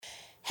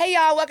Hey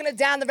y'all, welcome to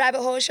Down the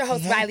Rabbit Hole. It's your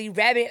host Riley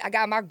Rabbit. I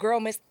got my girl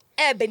Miss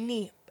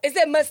Ebony. Is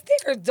it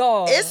Mystique or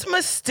Doll? It's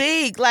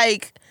Mystique.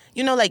 Like,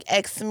 you know, like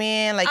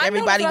X-Men. Like,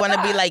 everybody want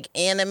to be like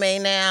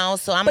anime now.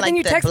 So I'm but like then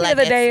you the texted me black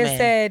the other day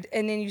X-Men.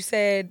 and then you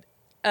said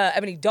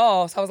Ebony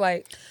Doll. So I was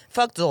like,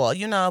 fuck Doll.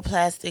 You know,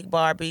 plastic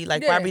Barbie.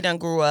 Like, Yeah. Barbie done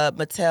grew up.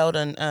 Mattel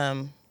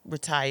done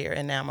retire,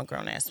 and now I'm a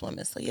grown-ass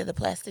woman. So, yeah, the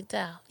plastic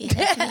doll. Yeah,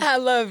 that's me. I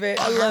love it.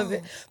 I love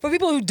it. For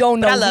people who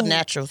don't know, But I love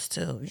naturals,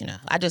 too. You know,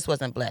 I just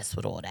wasn't blessed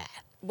with all that.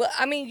 But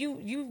I mean,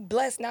 you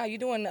blessed now. You're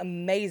doing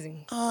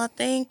amazing. Oh,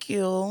 thank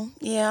you.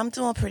 Yeah, I'm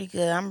doing pretty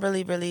good. I'm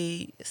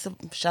really, so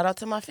shout out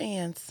to my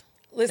fans.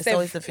 Listen, It's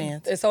always the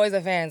fans. It's always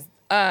the fans.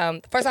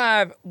 First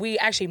time we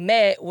actually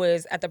met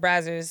was at the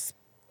Brazzers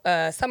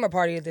summer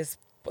party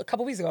a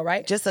couple weeks ago,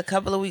 right? Just a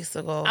couple of weeks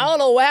ago. I don't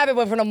know what happened,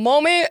 but from the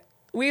moment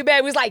we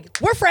met, we was like,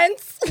 we're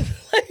friends.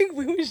 Like,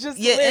 we was just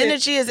Your lit.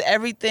 energy is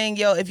everything,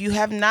 yo. If you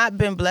have not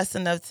been blessed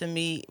enough to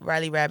meet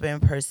Riley Rabbit in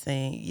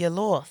person, you're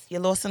lost. You're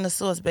lost in the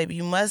sauce, baby.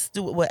 You must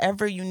do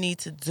whatever you need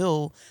to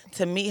do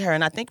to meet her.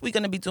 And I think we're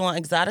going to be doing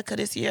Exotica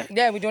this year.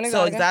 Yeah, we're doing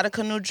So Exotica.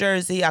 Exotica, New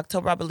Jersey,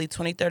 October, I believe,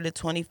 23rd to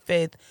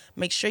 25th.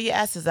 Make sure your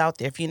ass is out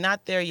there. If you're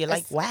not there, you're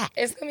like, whack.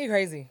 It's going to be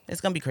crazy.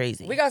 It's going to be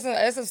crazy. We got some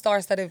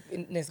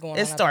star-studdedness going on.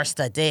 It's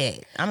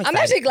star-studded. I'm I'm excited.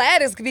 actually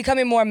glad it's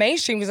becoming more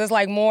mainstream because it's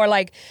like more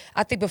like,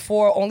 I think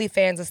before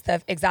OnlyFans and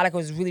stuff, Exotica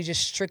was really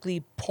just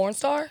strictly porn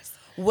stars.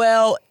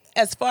 Well,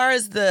 as far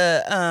as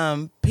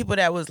the people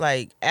that was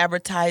like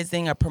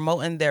advertising or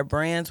promoting their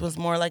brands was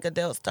more like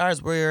adult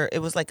stars, where it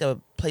was like a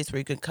place where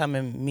you could come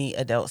and meet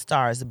adult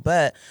stars.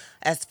 But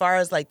as far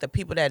as like the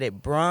people that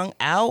it brung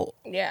out,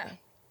 Yeah.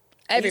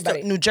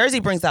 Everybody. New Jersey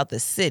brings out the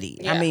city.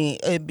 Yeah. I mean,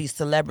 it'd be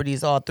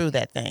celebrities all through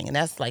that thing, and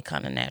that's like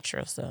kind of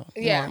natural. So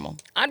normal.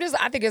 I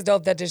think it's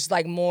dope that there's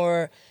like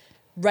more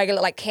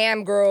regular, like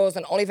cam girls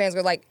and OnlyFans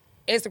girls, like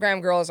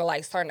Instagram girls are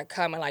like starting to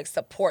come and like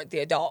support the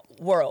adult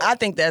world. I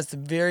think that's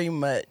very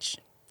much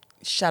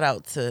shout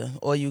out to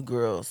all you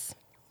girls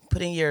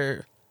putting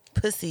your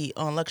pussy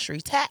on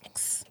luxury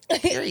tax.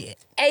 Period.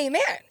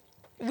 Amen.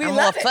 We I'm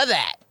love all it. for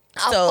that.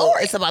 I'm So for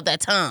it. it's about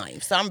that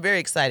time. So I'm very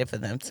excited for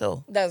them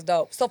too. That's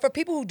dope. So for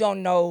people who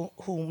don't know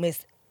who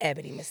Miss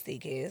Ebony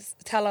Mystique is,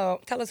 tell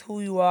us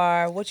who you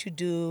are, what you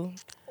do,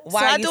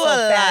 why so I you do so a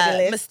lot.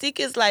 fabulous. Mystique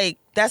is like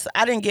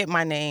I didn't get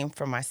my name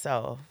for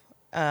myself.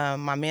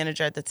 My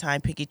manager at the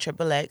time, Pinky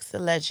Triple X, the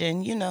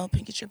legend, you know,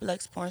 Pinky Triple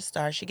X porn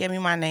star. She gave me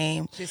my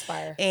name. She's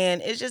fire.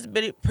 And it's just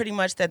pretty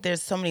much that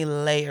there's so many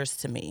layers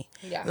to me.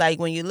 Yeah. Like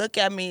when you look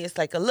at me, it's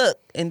like a look.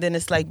 And then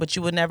it's like, but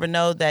you would never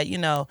know that, you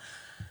know,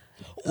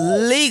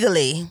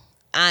 legally,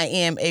 I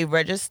am a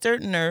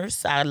registered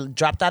nurse. I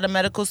dropped out of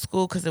medical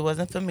school because it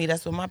wasn't for me.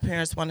 That's what my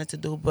parents wanted to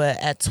do. But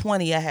at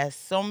 20, I had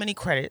so many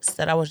credits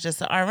that I was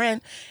just an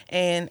RN.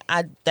 And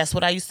that's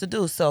what I used to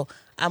do. So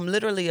I'm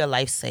literally a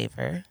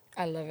lifesaver.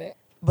 I love it.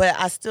 But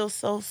I steal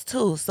souls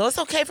too. So it's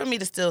okay for me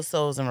to steal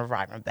souls and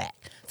revive them back.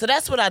 So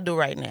that's what I do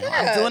right now.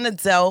 I'm doing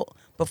adult.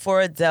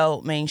 Before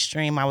adult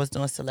mainstream, I was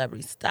doing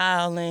celebrity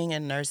styling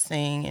and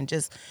nursing and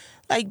just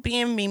like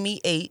being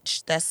Mimi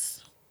H.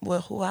 That's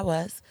who I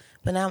was.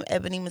 But now I'm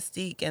Ebony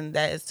Mystique, and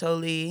that is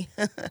totally...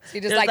 So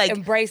you're just there's, like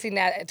embracing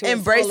that to its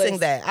embracing fullest.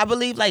 that. I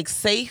believe like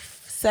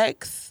safe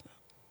sex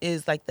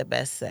is like the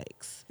best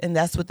sex. And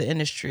that's what the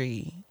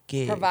industry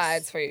gives.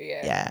 Provides for you,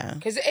 yeah. Yeah.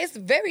 Because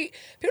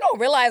people don't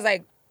realize,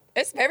 like,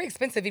 it's very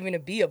expensive even to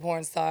be a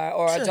porn star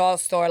or a doll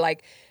store.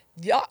 Like,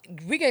 y'all,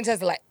 we getting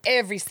tested like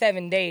every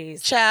 7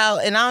 days.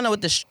 Child, and I don't know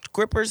what the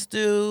strippers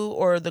do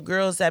or the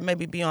girls that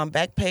maybe be on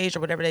Backpage or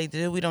whatever they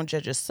do. We don't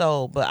judge a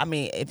soul. But, I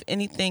mean, if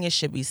anything, it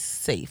should be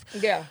safe.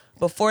 Yeah.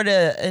 Before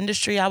the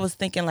industry, I was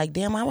thinking, like,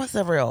 damn, I was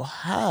a real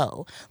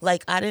hoe.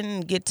 Like, I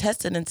didn't get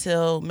tested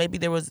until maybe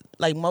there was,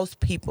 like, most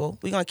people.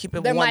 We're going to keep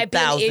it There 1,000. might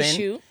be an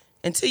issue.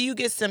 Until you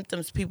get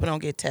symptoms, people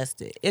don't get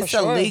tested. It's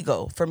sure.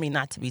 illegal for me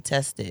not to be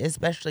tested,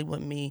 especially with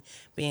me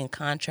being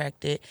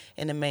contracted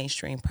and a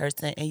mainstream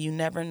person. And you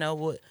never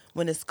know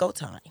when it's go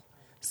time.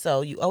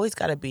 So you always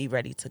got to be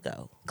ready to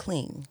go.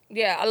 Clean.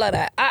 Yeah, I love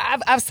that.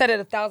 I've said it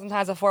 1,000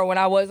 times before when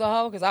I was a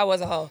hoe, because I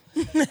was a hoe.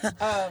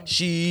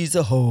 She's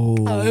a hoe.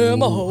 I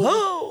am a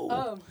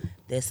hoe.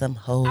 There's some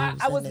hoes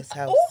I was. in this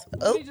house. Ooh,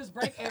 Oh. we just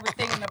break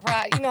everything in the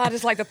pride. You know, I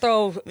just like to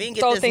throw We can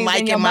throw get this things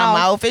mic in your in my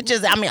mouth. mouth. It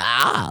just,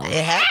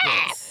 it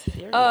happens.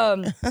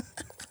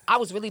 I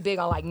was really big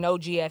on like no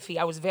GFE.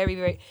 I was very,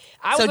 very.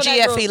 I So was on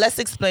that GFE, girl- let's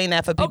explain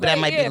that for people that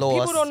might be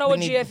lost. People don't know We what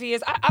need- GFE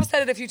is. I've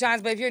said it a few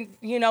times, but if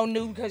you're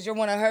new because you're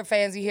one of her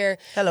fans, you hear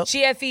Hello.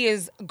 GFE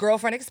is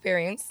girlfriend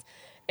experience,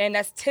 and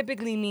that's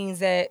typically means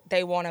that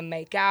they want to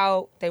make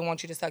out, they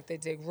want you to suck their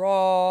dick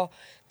raw,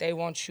 they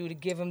want you to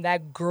give them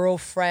that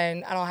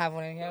girlfriend. I don't have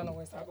one in here. I don't know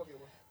where it's at.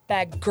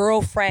 That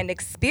girlfriend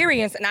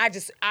experience, and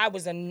I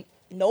was a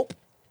nope.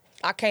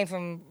 I came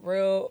from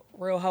real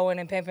hoeing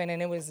and pimping,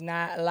 and it was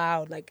not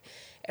allowed. Like,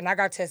 and I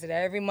got tested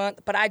every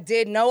month, but I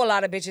did know a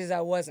lot of bitches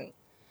that wasn't.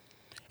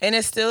 And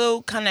it's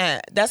still kind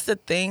of, that's the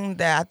thing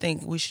that I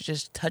think we should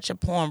just touch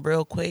upon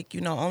real quick.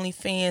 You know,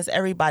 OnlyFans,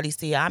 everybody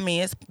see. I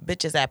mean, it's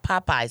bitches at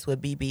Popeyes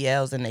with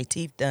BBLs and they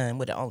teeth done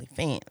with the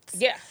OnlyFans.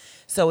 Yeah.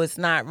 So it's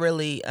not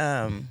really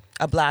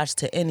obliged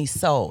to any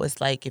soul. It's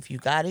like if you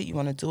got it, you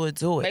want to do it,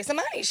 do it. Make some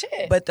money,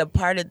 shit. But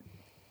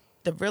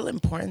the real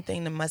important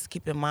thing that must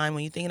keep in mind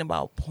when you're thinking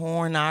about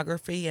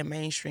pornography and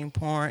mainstream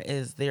porn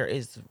is there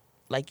is,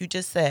 like you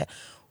just said,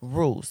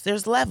 rules.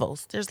 There's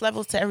levels. There's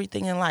levels to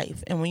everything in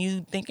life. And when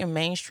you think in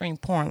mainstream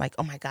porn, like,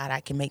 oh my God,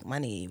 I can make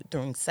money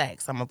during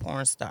sex. I'm a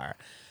porn star.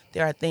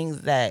 There are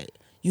things that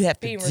you have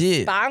to Being do.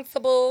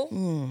 responsible.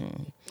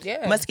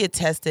 Yeah. Must get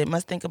tested.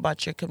 Must think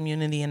about your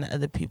community and the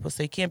other people.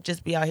 So you can't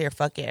just be out here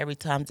fucking every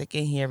time they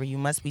can hear you.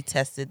 Must be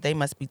tested. They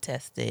must be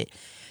tested.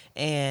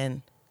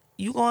 And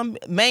you going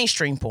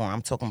mainstream porn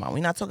I'm talking about. We're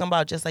not talking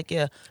about just like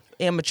your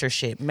amateur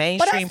shit.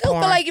 Mainstream But I still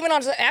porn. feel like even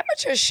on the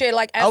amateur shit,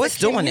 like as it's a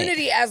doing it.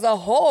 community as a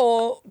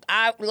whole,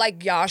 I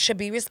like y'all should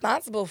be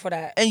responsible for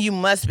that. And you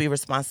must be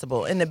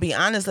responsible. And to be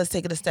honest, let's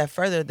take it a step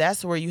further.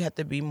 That's where you have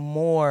to be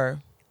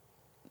more.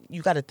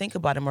 You got to think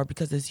about it more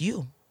because it's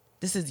you.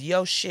 This is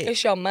your shit.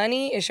 It's your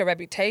money, it's your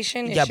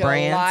reputation, it's Your your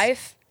brands.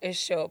 life,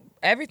 it's your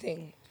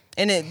everything.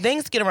 And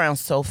things get around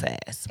so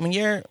fast. When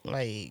you're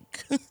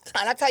like, And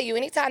I tell you,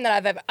 anytime that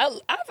I've ever,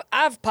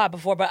 I've popped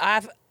before, but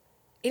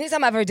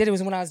anytime I ever did it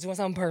was when I was doing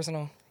something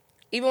personal.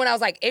 Even when I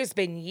was like, it's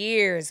been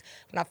years.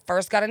 When I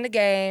first got in the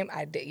game,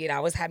 I did, I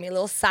always had me a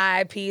little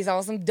side piece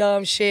on some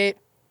dumb shit.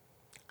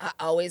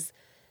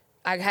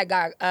 I had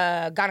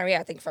got gonorrhea,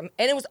 I think, and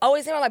it was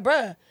always him. I'm like,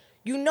 bruh,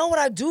 you know what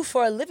I do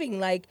for a living.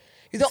 Like,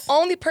 you're the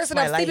only person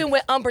my I'm sleeping life.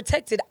 with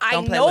unprotected. I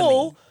Don't play with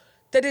know me.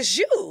 that it's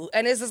you.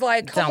 And it's just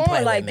like, come Don't play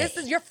on, like, with this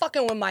me. is, you're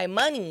fucking with my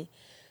money.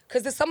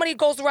 Because if somebody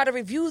goes to write a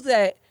review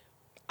that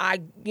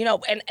and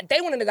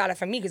they wouldn't have got it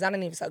from me because I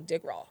didn't even suck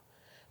dick raw.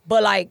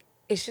 But, like,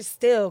 it's just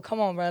still, come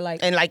on, bro. Like,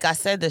 and like I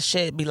said, the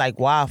shit be like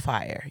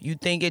wildfire. You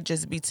think it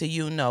just be to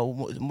you?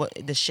 No,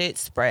 the shit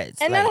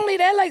spreads. and like, not only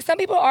that, like, some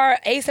people are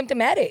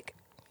asymptomatic.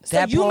 So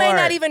That you may part.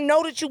 not even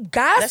know that you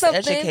got let's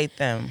something. educate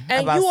them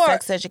And about you are,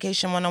 sex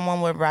education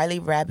 101 with Riley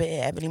Rabbit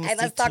and Ebony And Mystique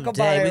let's talk about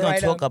today. it We're gonna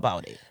right talk now.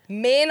 about it.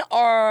 men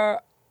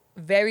are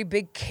very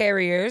big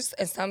carriers,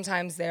 and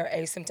sometimes they're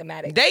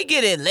asymptomatic. They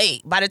get it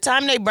late. By the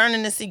time they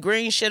burning to see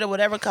green shit or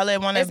whatever color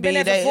it want to It's be,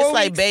 been there for 4 it's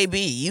like, weeks. baby,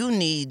 you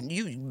need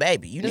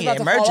about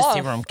to fall emergency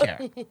off. room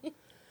care.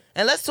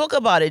 And let's talk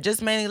about it.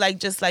 Just mainly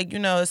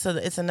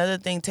it's another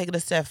thing. Take it a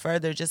step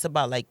further, just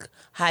about like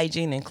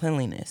hygiene and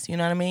cleanliness. You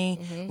know what I mean?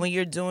 Mm-hmm. When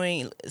you're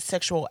doing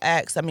sexual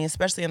acts, I mean,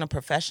 especially on a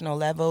professional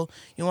level,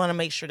 you want to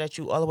make sure that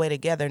you all the way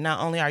together.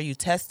 Not only are you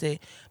tested,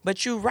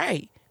 but you're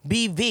right.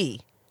 BV.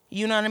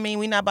 You know what I mean?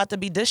 We're not about to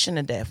be dishing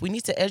to death. We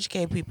need to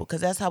educate people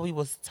because that's how we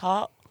was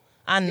taught.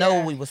 I know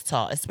Yeah. we was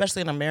taught,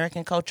 especially in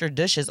American culture,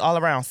 dishes all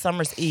around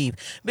Summer's Eve.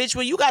 Bitch,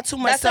 when you got too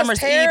much That stuff's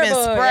Summer's Eve and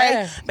terrible, spray,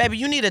 yeah. baby,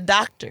 you need a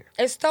doctor.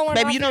 It's throwing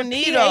Baby, off you don't your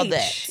need all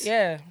pH. that.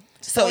 Yeah.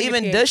 So Throwing your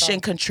even pH dishing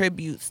off.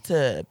 contributes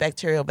to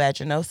bacterial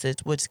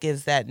vaginosis, which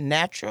gives that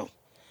natural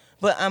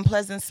but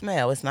unpleasant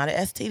smell. It's not an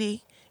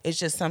STD. It's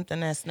just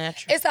something that's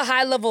natural. It's a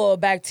high level of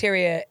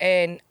bacteria,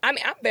 and I mean,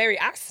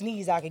 I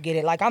sneeze, I could get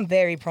it. Like, I'm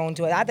very prone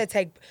to it. I have to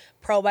take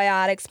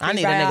probiotics, I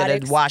need a nigga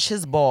prebiotics. to wash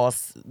his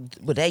balls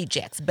with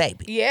Ajax,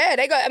 baby. Yeah,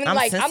 they go. I mean, I'm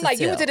I'm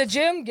like, you went to the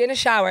gym, get in the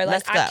shower.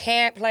 Like, Let's go. I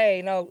can't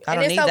play. No, I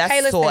and don't it's need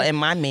okay. that salt Listen, in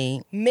my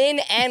meat. men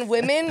and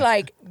women,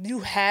 like, you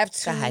have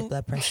to Got high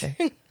blood pressure.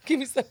 give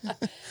me some.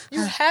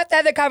 You have to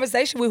have that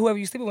conversation with whoever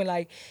you sleeping with.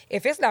 Like,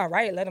 if it's not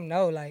right, let them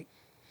know. Like,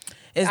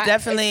 It's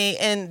definitely,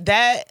 and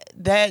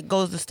that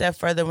goes a step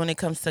further when it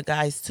comes to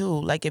guys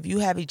too. Like if you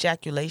have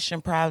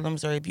ejaculation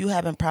problems or if you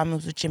having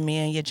problems with your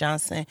man, your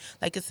Johnson,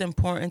 like it's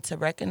important to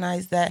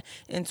recognize that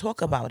and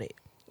talk about it.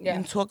 Yeah.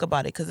 And talk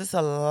about it because it's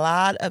a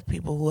lot of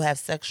people who have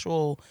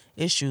sexual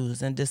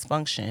issues and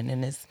dysfunction,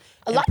 and it's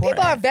a lot of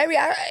people are important.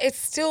 it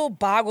still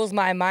boggles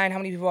my mind how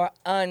many people are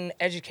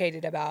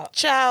uneducated about.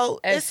 Child,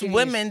 it's STDs.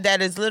 women that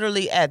is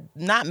literally at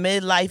not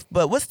midlife,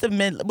 but what's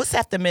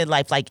after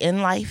midlife? Like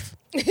in life?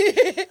 Like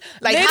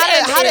Mid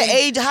how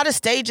and how the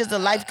stages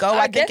of life go?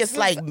 I think guess it's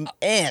like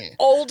in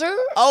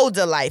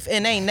older life,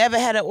 and they ain't never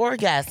had an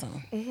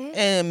orgasm. Mm-hmm.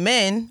 And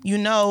men, you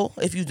know,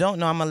 if you don't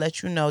know, I'm gonna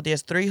let you know.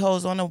 There's 3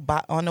 holes on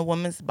a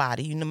woman's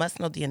body. You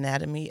must know the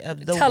anatomy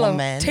of the Tell 'em,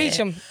 woman. teach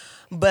 'em.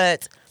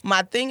 But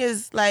my thing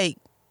is like,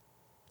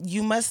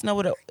 you must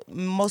know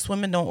most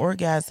women don't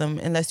orgasm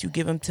unless you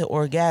give them to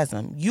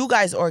orgasm. You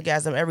guys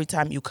orgasm every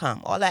time you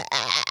come. All that,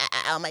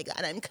 oh my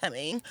God, I'm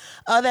coming.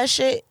 All that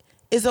shit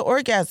is an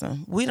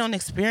orgasm. We don't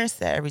experience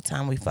that every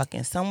time we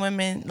fucking. Some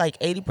women, like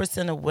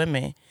 80% of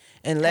women,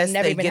 unless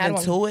never they even get had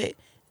into it,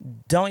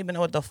 don't even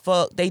know what the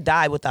fuck. They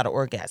die without an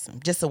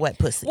orgasm. Just a wet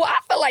pussy. Well, I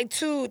feel like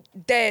too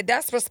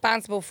that's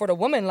responsible for the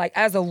woman. Like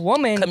as a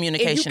woman,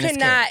 Communication you is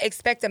cannot key.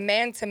 expect a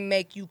man to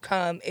make you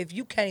come if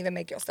you can't even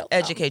make yourself come.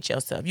 Educate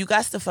yourself. You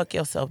got to fuck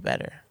yourself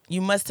better.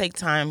 You must take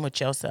time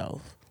with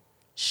yourself.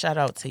 Shout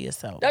out to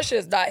yourself. That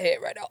shit's not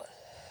hit right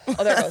now.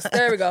 Oh, there it goes.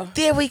 There we go.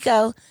 There we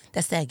go.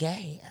 That's that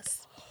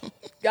gas.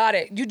 Got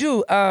it. You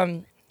do.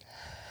 I'm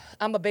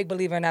a big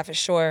believer in that for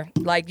sure.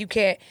 Like you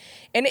can't,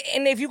 and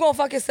if you gonna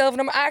fuck yourself,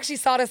 and I actually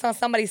saw this on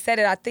somebody said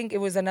it. I think it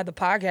was another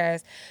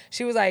podcast.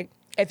 She was like,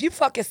 if you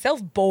fuck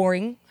yourself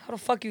boring, how the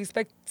fuck you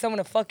expect someone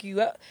to fuck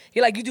you up?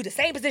 You're like, you do the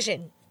same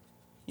position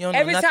You don't know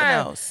Every nothing time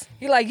else.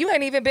 you're like, you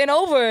ain't even been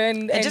over,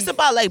 and just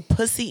about like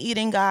pussy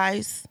eating,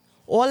 guys.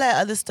 All that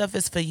other stuff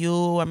is for you,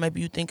 or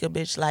maybe you think a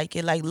bitch like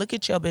it. Like, look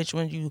at your bitch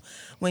when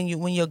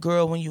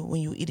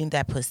you eating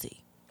that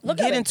pussy.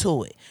 Get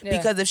into it. Yeah.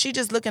 Because if she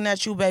just looking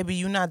at you, baby,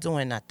 you not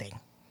doing nothing.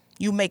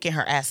 You making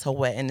her asshole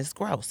wet, and it's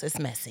gross. It's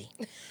messy.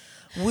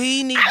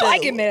 We need. I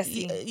like it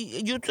messy.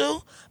 You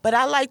too, but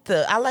I like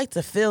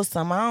to feel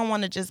something. I don't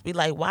want to just be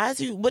like, what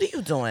are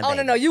you doing? Oh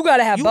baby? no, you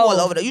gotta have you both. all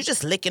over there. You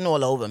just licking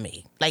all over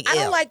me. Like, I ew.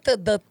 don't like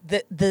the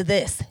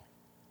this.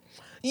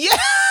 Yeah.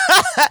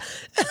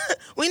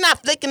 We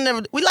like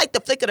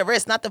the flick of the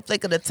wrist, not the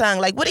flick of the tongue.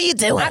 Like, what are you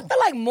doing? I feel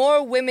like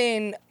more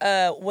women,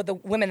 with the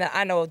women that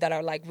I know that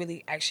are like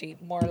really actually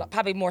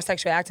probably more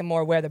sexually active,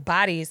 more aware of their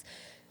bodies,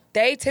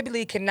 they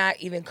typically cannot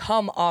even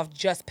come off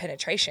just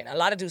penetration. A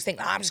lot of dudes think,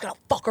 I'm just gonna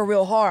fuck her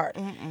real hard.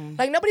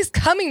 Like, nobody's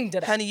coming to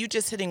that. Honey, you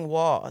just hitting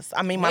walls.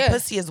 I mean, my Yeah.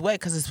 pussy is wet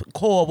because it's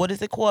called, what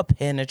is it called?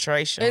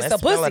 Penetration. It's Let's the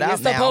pussy. spell it out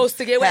It's now. supposed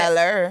to get wet.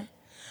 Hello.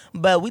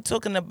 But we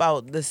talking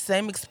about the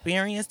same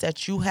experience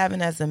that you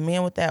having as a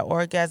man with that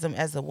orgasm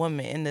as a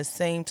woman in the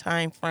same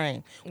time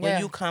frame. When Yeah.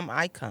 you come,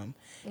 I come.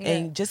 Yeah.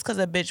 And just because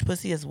a bitch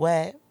pussy is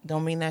wet,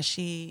 don't mean that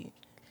she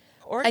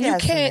orgasming.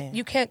 And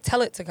you can't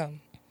tell it to come.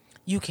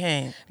 You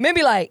can.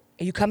 Maybe like,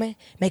 are you coming?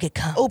 Make it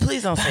come. Oh,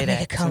 please don't say Make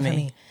that it come to for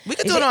me. me. We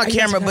can Is do it on are you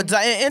camera, coming?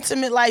 but in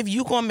intimate life,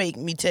 you gonna make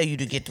me tell you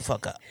to get the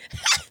fuck up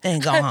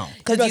and go home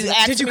because You you about to-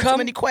 asked did you me come? too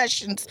many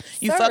questions.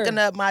 You Sir. fucking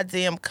up my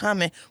damn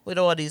coming with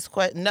all these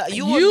questions. No, you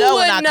You will know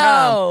when I would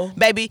know. come,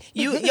 baby.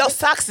 Your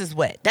socks is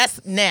wet.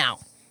 That's now.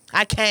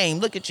 I came.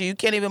 Look at you. You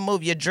can't even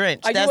move. You're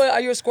drenched.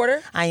 Are you a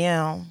squirter? I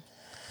am,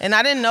 and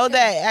I didn't know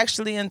that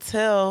actually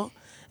until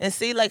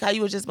see like how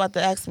you were just about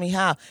to ask me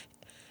how.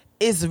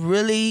 It's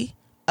really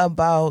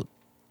about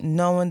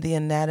knowing the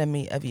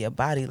anatomy of your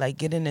body, like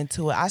getting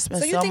into it. I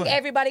spent So you think much.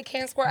 everybody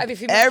can squirt?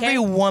 Every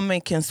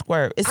woman can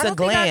squirt. It's I a don't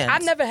think gland. I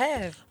never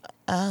have.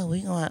 Oh,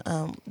 we gonna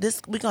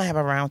have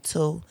a round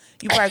 2.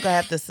 You probably gonna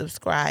have to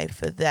subscribe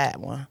for that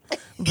one.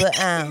 But gonna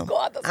have to I'm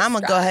gonna go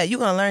subscribe. ahead. You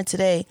gonna learn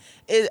today.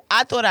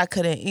 I thought I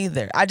couldn't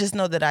either. I just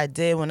know that I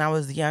did when I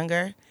was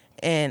younger,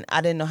 and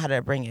I didn't know how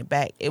to bring it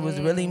back. It was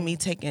really me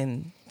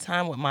taking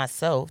time with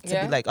myself to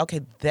Yeah. be like, okay,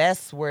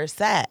 that's where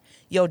it's at.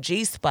 Your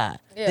G-spot.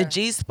 Yeah. The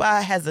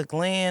G-spot has a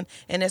gland,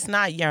 and it's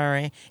not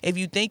urine. If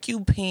you think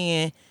you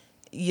peeing,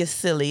 you're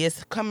silly.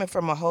 It's coming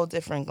from a whole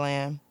different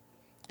gland.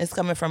 It's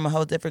coming from a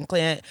whole different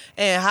gland.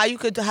 And how you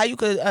could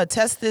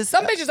test this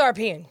Some bitches are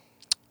peeing.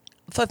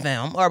 for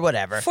film or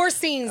whatever. For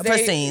scenes. For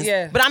scenes.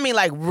 Yeah. But I mean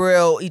like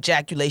real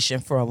ejaculation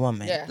for a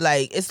woman. Yeah.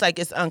 Like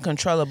it's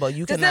uncontrollable.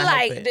 You Does cannot it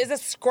help like, it. is it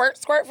squirt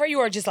for you,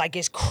 or just like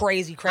it's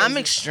crazy? I'm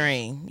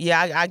extreme.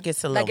 Yeah, I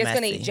get a little Like it's messy.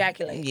 gonna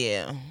ejaculate.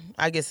 Yeah,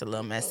 I get a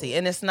little messy,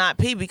 and it's not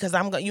pee because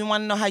you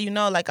want to know how you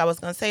know? Like I was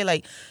gonna say,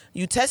 like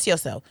you test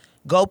yourself.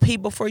 Go pee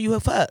before you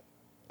fuck.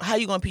 How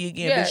you gonna pee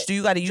again, Yeah. bitch? Do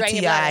you got a Drain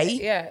your UTI? bladder.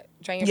 Yeah,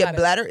 drain your Your bladder.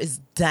 bladder is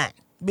done,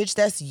 bitch.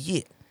 That's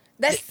you.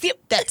 That's it.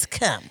 That's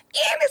cum.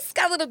 And it's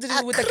got a little to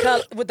do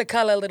with the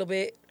color a little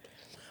bit.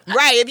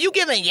 Right. If you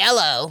giving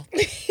yellow,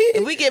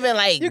 if we giving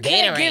like You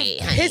can't Gatorade,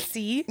 give honey.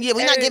 pissy. Yeah,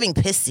 we're not And giving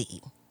pissy.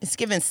 It's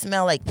giving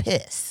smell like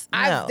piss.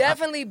 I've No.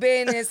 definitely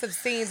been in some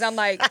scenes. I'm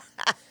like,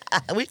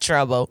 We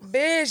trouble.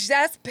 bitch,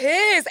 that's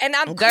piss, and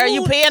I'm Girl, cool.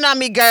 you peeing on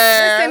me, girl.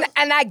 Listen,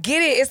 and I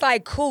get it. It's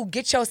like, cool,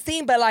 get your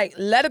scene, but like,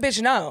 let a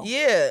bitch know.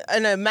 Yeah,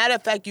 and a matter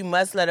of fact, you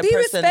must let a Be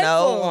person respectful.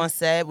 know on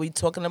set. We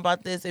talking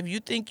about this. If you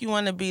think you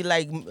want to be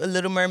like a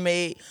Little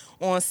Mermaid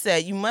on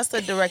set, you must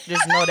let directors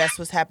know that's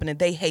what's happening.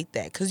 They hate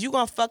that because you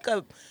gonna fuck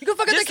up. You gonna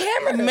fuck up the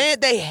camera. Man,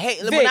 they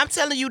hate. When Vic. I'm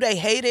telling you, they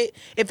hate it.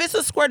 If it's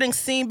a squirting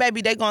scene,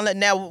 baby, they gonna let.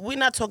 Now we're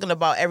not talking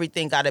about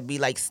everything got to be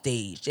like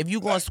staged. If you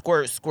gonna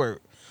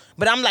squirt.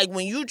 But I'm like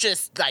when you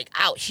just like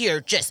out here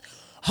just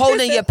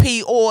holding your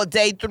pee all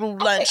day through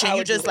lunch, and I you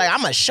would just do like it.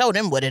 I'm gonna show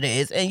them what it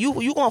is, and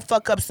you gonna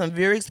fuck up some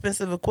very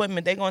expensive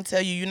equipment. They gonna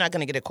tell you you're not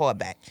gonna get a call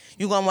back.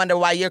 You gonna wonder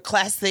why your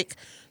classic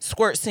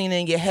squirt scene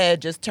in your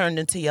head just turned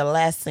into your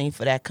last scene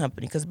for that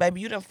company. Cause baby,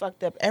 you done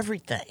fucked up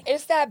everything.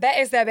 It's that bad.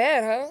 It's that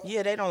bad, huh?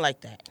 Yeah, they don't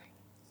like that.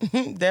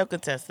 They'll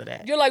contest to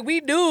that. You're like, we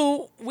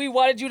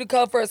wanted you to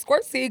come for a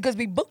squirt scene because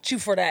we booked you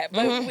for that.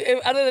 But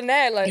other than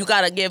that, like, You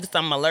gotta give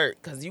some alert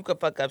because you could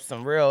fuck up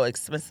some real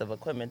expensive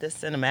equipment. This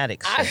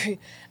cinematic shit.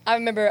 I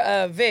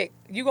remember Vic.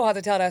 You gonna have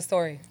to tell that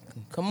story.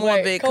 Come on,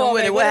 Wait, Vic. come Come on,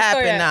 with Vic. it. Where What the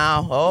story happened at?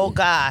 now? Oh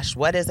gosh,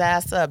 wet his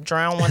ass up.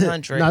 Drown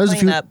 100. No,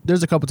 Clean up.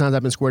 there's a couple times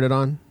I've been squirted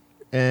on,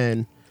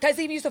 and Cause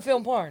he used to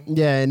film porn.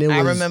 yeah, and it was. I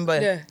remember.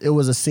 Yeah. It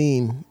was a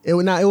scene. It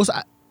was not. It was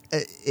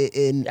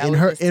in That was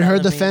her just in her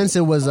telling me. defense.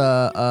 It was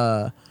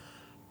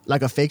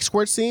like a fake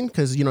squirt scene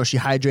because she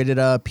hydrated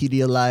up,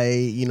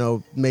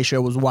 Pedialyte, made sure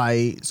it was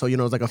white, so it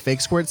was like a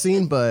fake squirt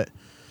scene. But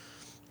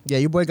yeah,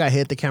 your boy got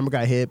hit. The camera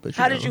got hit. But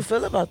How did you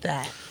feel about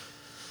that?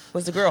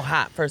 Was the girl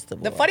hot, first of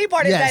all? The funny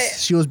part is Yes, that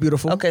she was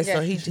beautiful. Okay,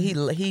 so Yeah.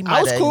 he I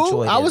might was have cool.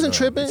 enjoyed I it wasn't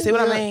a little. tripping. See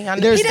what Yeah. I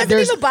mean? he doesn't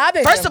even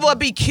bother First him. of all,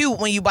 be cute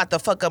when you about to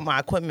fuck up my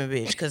equipment,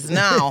 bitch. Because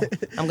now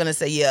I'm gonna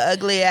say your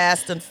ugly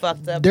ass done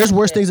fucked up. There's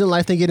worse things in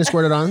life than getting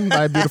squirted on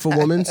by a beautiful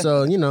woman.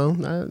 So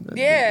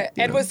Yeah,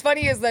 and what's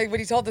funny is like when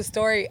he told the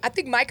story, I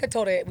think Micah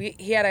told it.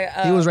 He had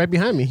a he was right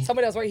behind me.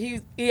 somebody else where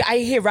I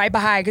hit right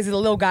behind because he's a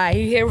little guy.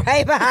 He hit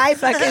right behind,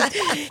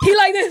 fucking. He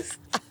like this.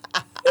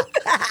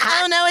 I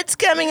don't know it's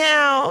coming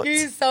out.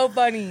 He's so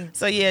funny.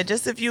 So yeah,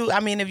 just if you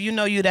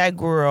know you that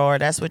girl or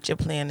that's what your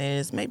plan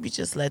is, maybe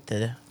just let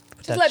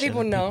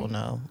people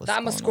know. what's I'm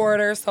a going on.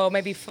 squirter, so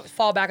maybe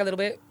fall back a little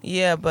bit.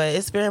 Yeah, but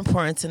it's very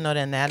important to know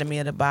the anatomy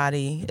of the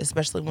body,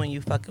 especially when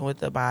you fucking with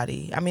the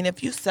body. I mean,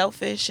 if you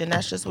selfish and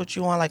that's just what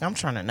you want, like I'm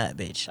trying to nut,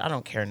 bitch. I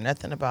don't care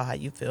nothing about how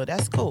you feel.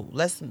 That's cool.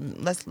 Let's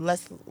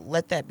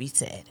let that be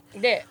said.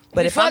 Yeah.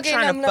 But We if I'm fucking,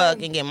 trying to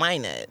fuck and get my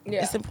nut,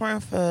 Yeah. it's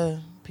important for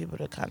people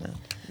to kind of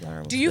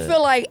learn. Do you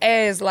feel like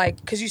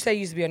because you say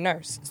you used to be a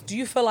nurse, do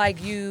you feel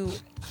like you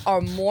are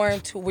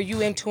were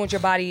you in tune with your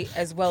body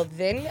as well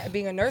then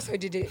being a nurse, or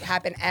did it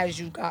happen as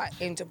you got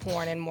into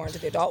porn and more into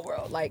the adult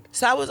world? Like,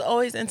 So I was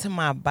always into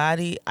my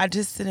body. I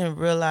just didn't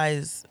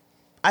realize,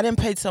 I didn't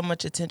pay so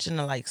much attention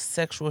to like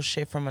sexual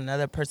shit from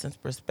another person's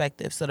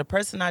perspective. So the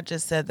person I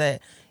just said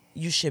that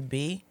you should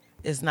be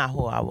is not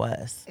who I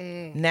was.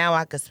 Now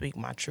I could speak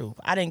my truth.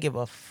 I didn't give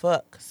a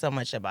fuck so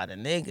much about a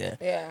nigga.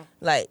 yeah.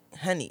 Like,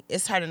 honey,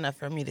 it's hard enough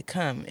for me to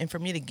come. And for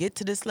me to get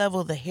to this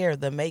level, the hair,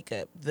 the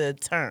makeup, the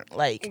turn.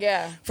 Like,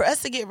 Yeah. for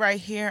us to get right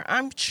here,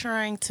 I'm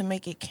trying to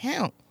make it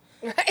count.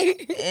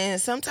 Right. And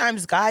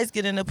sometimes guys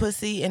get in the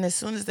pussy, and as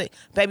soon as they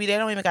don't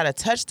even gotta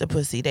touch the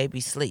pussy, they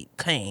be sleep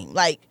clean.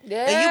 Like, and you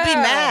be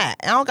Yeah. mad.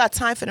 I don't got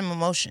time for them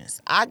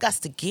emotions. I got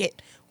to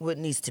get what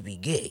needs to be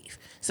gave.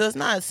 So it's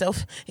not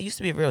it used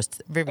to be a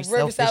very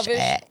selfish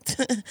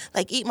act.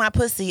 Like, eat my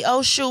pussy.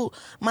 Oh shoot,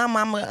 my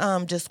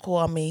mama just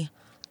called me.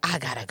 I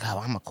gotta go.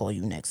 I'm gonna call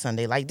you next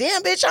Sunday. Like,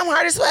 damn, bitch, I'm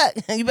hard as fuck.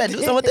 You better do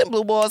something with them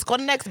blue balls. Call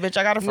the next bitch.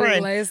 I got a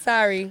friend. Like,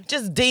 sorry.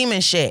 Just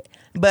demon shit.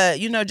 But,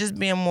 just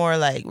being more,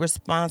 like,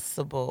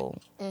 responsible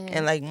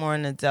and, like, more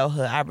in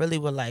adulthood. I really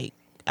would, like,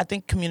 I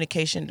think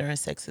communication during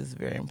sex is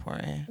very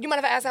important. You mind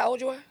if I ask how old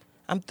you are?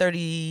 I'm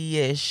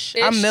 30-ish.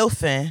 Ish? I'm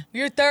milfing.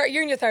 You're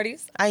in your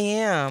 30s. I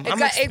am.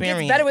 I'm It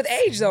experienced. gets better with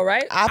age, though,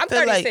 right? I I'm feel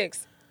like-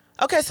 36.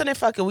 Okay, so then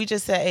fuck it. We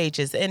just said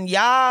ages. And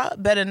y'all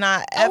better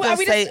not ever Are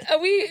we say...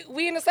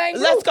 we in the same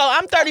group? Let's go.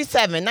 I'm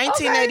 37,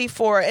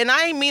 1984. And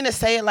I ain't mean to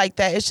say it like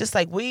that. It's just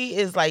like we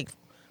is like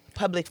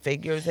public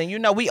figures. And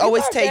we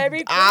always are take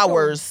very cool.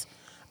 hours.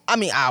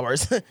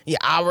 Yeah,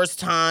 hours,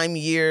 time,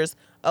 years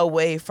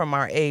away from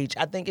our age.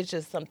 I think it's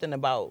just something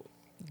about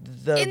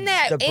the in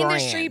that the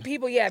industry, brand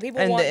people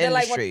and want the they're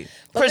like industry.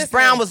 but Chris listen,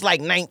 Brown was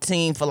like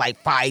 19 for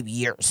like 5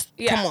 years.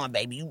 Yeah. Come on,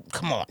 baby.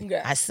 Come on.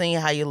 Yeah. I seen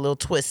how your little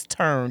twist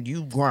turned.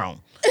 You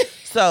grown.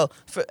 So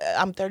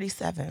I'm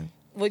 37.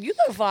 Well, you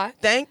look fine.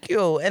 Thank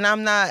you. And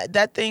I'm not,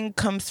 that thing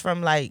comes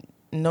from like,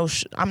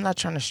 I'm not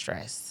trying to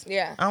stress.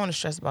 Yeah. I don't want to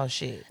stress about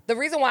shit. The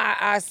reason why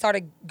I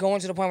started going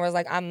to the point where it's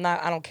like I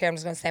don't care, I'm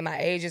just gonna say my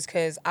age is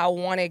because I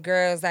wanted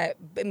girls that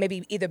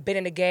maybe either been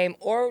in the game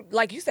or,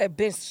 like you said,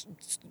 been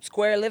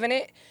square living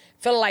it,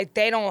 feeling like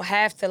they don't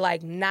have to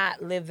like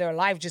not live their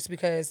life just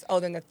because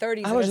they're in their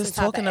 30s. I was just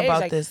talking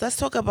about this. Let's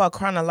talk about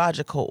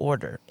chronological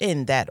order,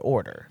 in that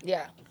order.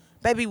 Yeah.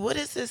 Baby, what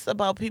is this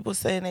about people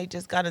saying they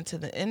just got into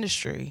the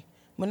industry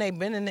when they've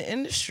been in the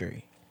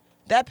industry?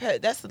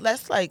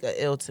 That's like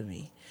a ill to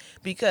me,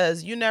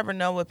 because you never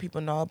know what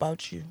people know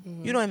about you.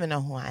 Mm-hmm. You don't even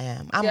know who I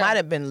am. I might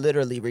have been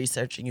literally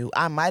researching you.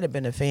 I might have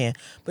been a fan,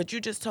 but you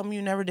just told me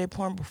you never did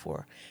porn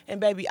before. And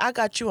baby, I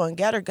got you on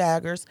Gatter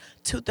Gaggers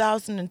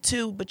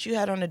 2002, but you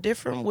had on a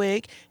different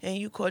wig and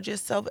you called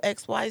yourself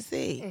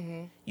XYZ.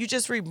 Mm-hmm. You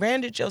just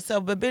rebranded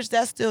yourself, but bitch,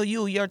 that's still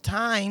you. Your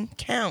time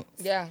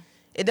counts. Yeah.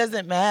 It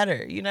doesn't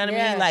matter. You know what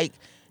I mean? Like,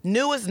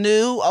 new is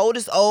new, old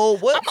is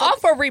old. I'm all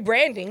for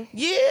rebranding.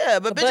 Yeah,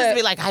 but bitches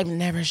be like, I've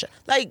never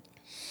like,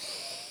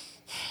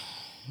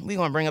 we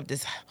gonna bring up the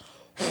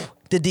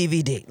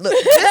DVD. Look,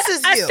 this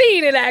is you. I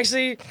seen it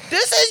actually.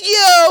 This is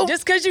you.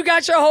 Just because you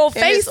got your whole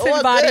face and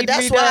and body. good.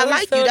 That's why I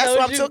like you. That's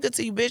why I'm you. talking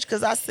to you, bitch,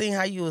 because I seen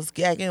how you was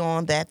gagging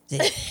on that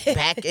thing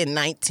back in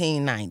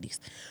 1990s.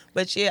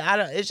 But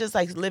yeah, it's just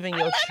like living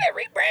your. I love it.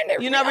 Rebrand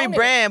it. You know,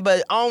 rebrand,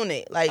 but own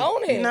it. Like,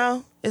 own it. You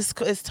know, it's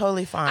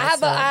totally fine. I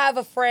have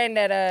a friend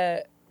that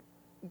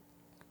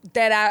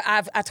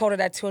I told her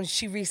that too, and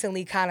she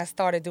recently kind of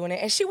started doing it,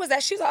 and she was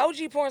an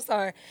OG porn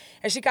star,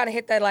 and she kind of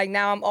hit that like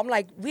now I'm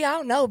like, we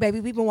all know,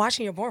 baby, we've been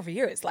watching your porn for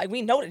years, like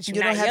we know that you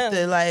you're don't not have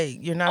young. to like,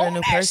 you're not a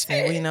new person.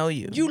 Shit. We know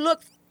you. You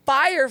look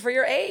fire for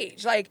your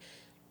age, like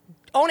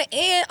own it,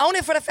 and own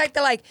it for the fact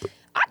that like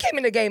I came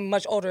in the game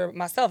much older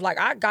myself. Like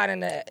I got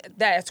into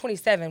that at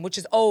 27, which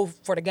is old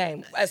for the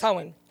game as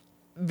hoeing.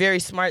 Very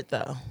smart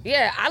though.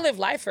 Yeah, I lived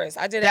life first.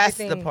 I did That's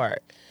everything. the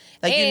part.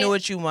 Like, you And- knew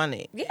what you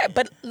wanted. Yeah,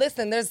 but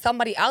listen, there's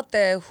somebody out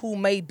there who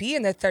may be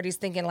in their 30s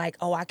thinking like,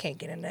 oh, I can't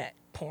get into that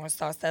porn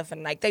star stuff,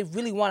 and like they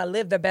really want to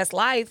live their best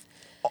life.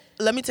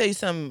 let me tell you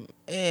something.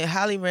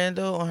 Holly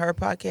Randall on her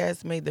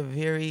podcast made the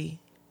very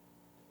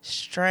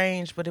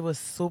strange, but it was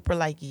super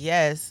like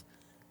yes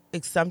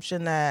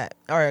assumption that,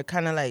 or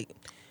kind of like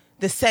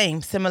the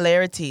same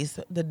similarities.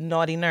 The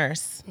naughty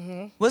nurse.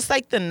 What's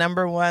like the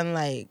number one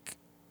like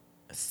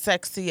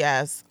sexy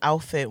ass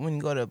outfit when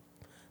you go to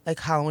like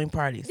Halloween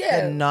parties?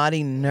 Yeah. The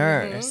naughty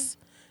nurse.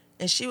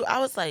 And I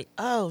was like,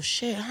 oh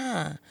shit,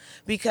 huh?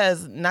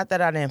 Because not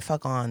that I didn't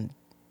fuck on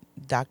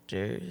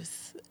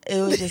doctors. It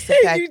was just the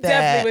fact You that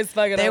definitely was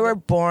fucking they on were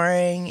them.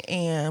 boring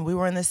and we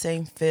were in the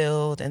same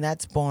field and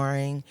that's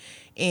boring.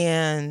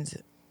 And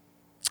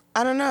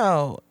I don't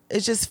know.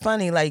 It's just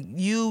funny, like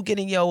you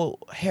getting your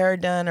hair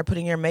done or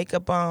putting your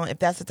makeup on, if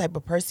that's the type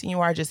of person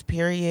you are, just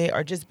period,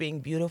 or just being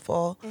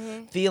beautiful,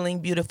 feeling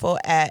beautiful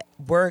at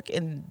work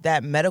in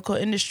that medical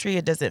industry,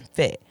 it doesn't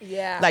fit.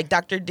 Yeah. Like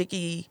Dr.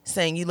 Dickey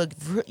saying you look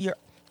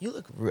you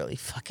look really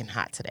fucking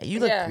hot today. You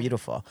look Yeah.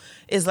 beautiful.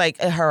 It's like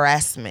a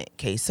harassment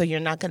case, so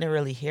you're not gonna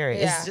really hear it.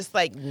 Yeah. It's just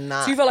like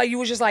not. So you feel like you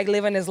was just like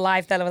living this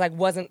life that like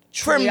wasn't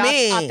For truly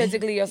me,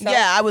 authentically yourself?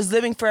 yeah, I was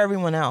living for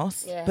everyone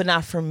else, Yeah. but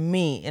not for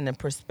me in a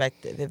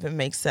perspective, if it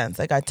makes sense.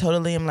 Like I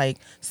totally am like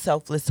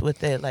selfless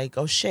with it. Like,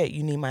 oh shit,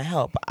 you need my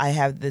help. I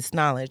have this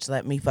knowledge.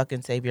 Let me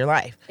fucking save your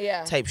life.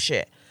 Yeah. Type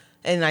shit.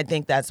 And I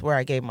think that's where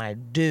I gave my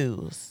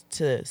dues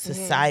to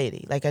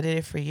society. Like I did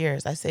it for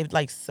years. I saved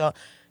like so.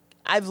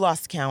 I've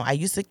lost count. I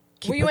used to.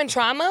 Were you in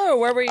trauma or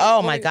where were you?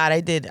 Oh my God,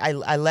 I did.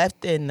 I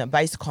left in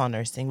vice call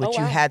nursing, which Oh, you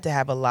wow. had to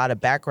have a lot of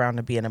background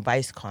to be in a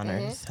vice call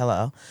nurse.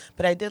 Hello.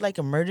 But I did like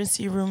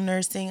emergency room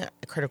nursing,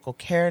 critical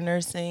care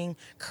nursing,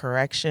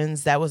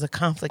 corrections. That was a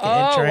conflict of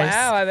Oh, interest.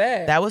 wow, I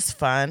bet. That was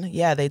fun.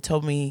 Yeah, they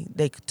told me,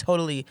 they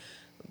totally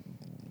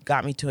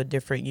got me to a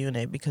different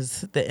unit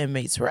because the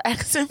inmates were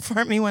asking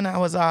for me when I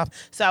was off.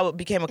 So I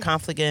became a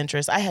conflict of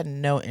interest. I had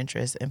no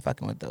interest in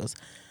fucking with those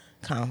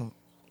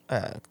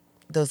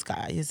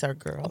guys or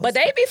girls. But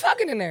they be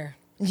fucking in there.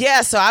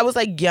 Yeah, so I was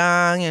like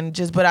young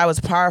and but I was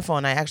powerful,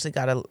 and I actually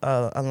got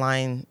a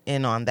line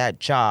in on that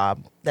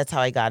job. That's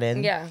how I got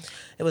in. Yeah.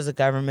 It was a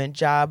government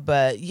job,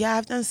 but yeah,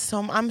 I've done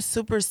I'm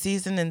super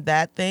seasoned in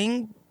that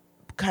thing,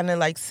 kind of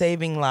like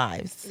saving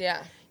lives.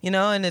 Yeah. You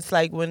know, and it's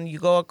like when you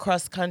go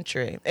across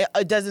country,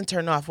 it doesn't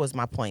turn off was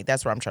my point.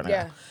 That's where I'm trying to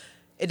Yeah. go.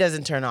 It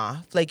doesn't turn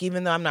off. Like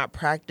even though I'm not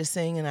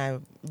practicing and I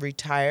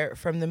retired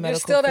from the You're medical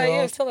still there. field,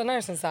 You're still a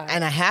nurse inside.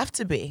 and I have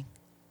to be.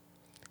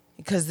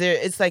 Because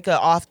it's like an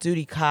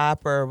off-duty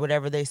cop or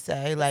whatever they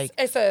say. Like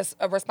it's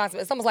a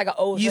responsibility. It's almost like an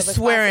oath. you of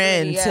swear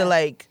in responsibility, to yeah.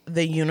 like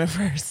the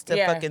universe to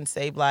Yeah. fucking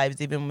save lives,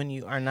 even when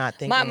you are not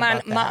thinking My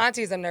about that. my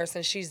auntie's a nurse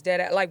and she's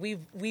dead. Like we've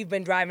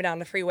been driving down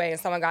the freeway and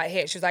someone got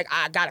hit. She was like,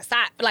 I gotta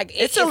stop. Like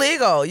It's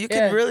illegal. You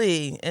Yeah. could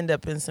really end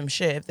up in some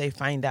shit if they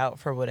find out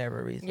for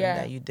whatever reason Yeah.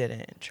 that you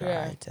didn't try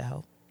Yeah. to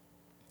help.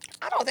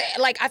 I don't think,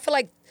 like, I feel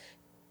like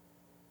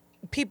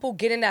people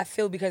get in that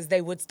field because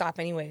they would stop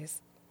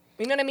anyways.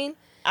 You know what I mean?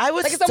 I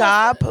would Like, it's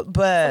stop,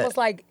 but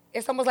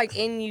It's almost like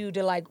in you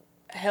to like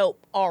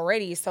help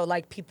already. So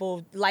like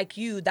people like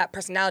you, that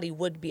personality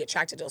would be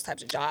attracted to those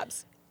types of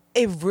jobs.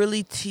 it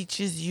really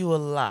teaches you a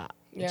lot.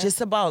 Yeah.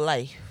 Just about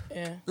life.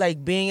 Yeah.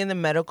 Like being in the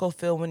medical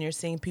field when you're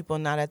seeing people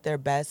not at their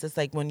best. It's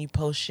like when you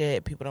post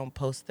shit, people don't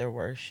post their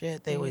worst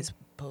shit. They always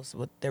post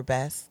what their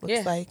best looks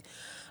Mm-hmm. Yeah. like.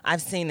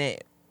 I've seen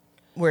it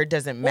where it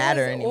doesn't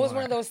matter anymore. What was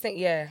one of those things?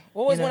 Yeah.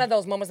 What was You know? one of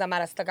those moments that might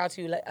have stuck out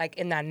to you, like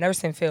in that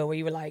nursing field, where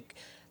you were like,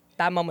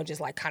 that moment just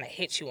like kind of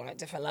hit you on a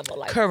different level,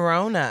 like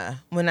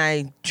Corona, when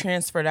I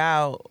transferred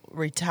out,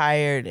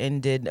 retired,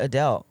 and did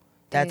adult.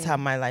 That's how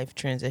my life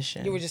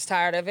transitioned. you were just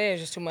tired of it. It was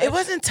just too much. It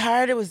wasn't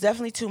tired. It was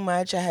definitely too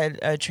much. I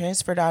had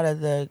transferred out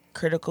of the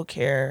critical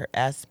care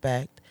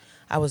aspect.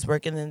 I was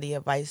working in the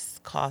advice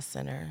call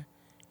center,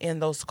 and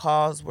those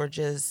calls were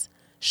just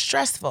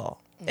stressful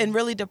and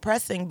really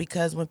depressing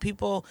because when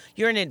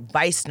you're an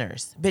advice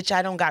nurse, bitch,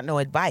 I don't got no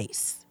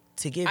advice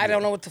to give you. I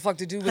don't know what the fuck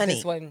to do with Honey,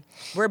 this one.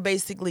 We're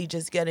basically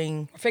just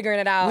Figuring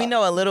it out. we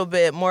know a little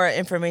bit more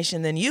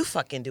information than you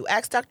fucking do.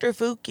 Ask Dr.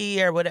 Fucci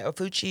or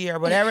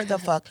whatever the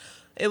fuck.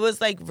 It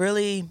was like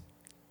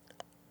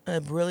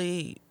a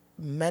really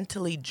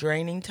mentally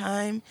draining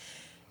time.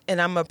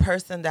 And I'm a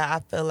person that I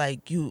feel like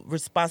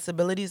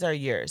responsibilities are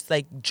yours.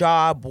 Like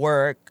job,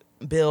 work,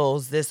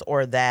 bills, this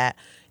or that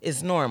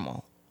is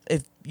normal.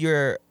 If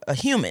you're a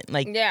human,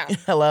 like, Yeah.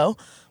 hello,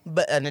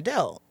 but an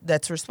adult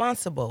that's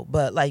responsible.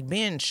 But like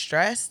being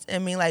stressed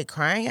and me like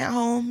crying at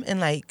home and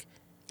like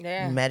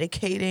Yeah.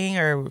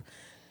 medicating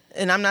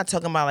and I'm not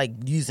talking about like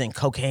using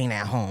cocaine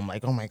at home.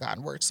 Like, oh my God,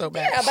 it works so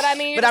bad. Yeah, but I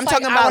mean, but you're I'm just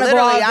talking like, I about wanna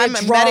go literally, out, I'm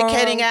get drunk.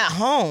 medicating at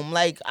home.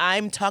 Like,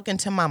 I'm talking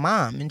to my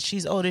mom and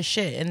she's old as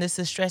shit and this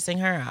is stressing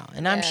her out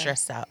and I'm Yeah.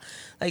 stressed out.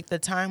 Like, the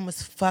time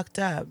was fucked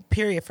up,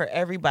 period, for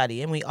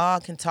everybody. And we all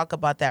can talk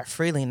about that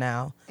freely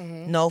now.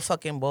 No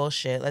fucking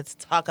bullshit. Let's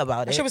talk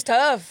about That it. shit was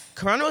tough.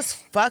 Corona was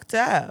fucked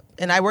up.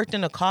 And I worked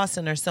in a call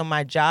center, so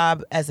my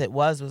job as it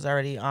was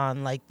already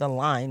on like the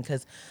line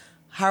because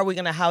how are we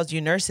going to house you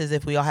nurses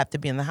if we all have to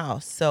be in the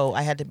house? So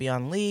I had to be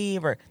on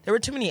leave or there were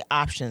too many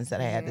options that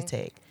I had to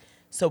take.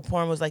 So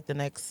porn was like the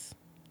next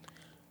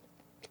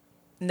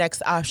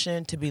next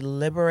option to be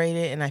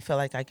liberated, and I feel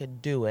like I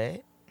could do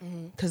it.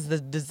 Because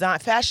the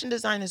fashion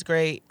design is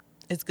great.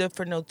 It's good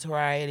for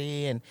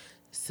notoriety and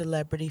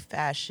celebrity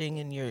fashion,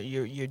 and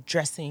you're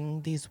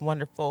dressing these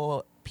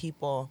wonderful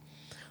people.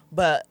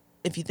 But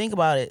if you think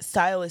about it,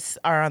 stylists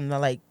are on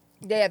the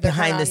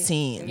behind the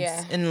scenes.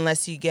 Yeah. And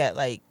unless you get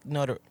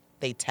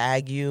they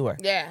tag you or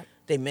Yeah.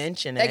 they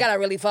mention it. They gotta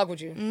really fuck with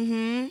you.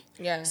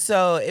 Mm-hmm. Yeah.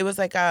 So it was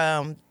like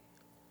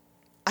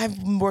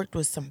I've worked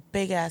with some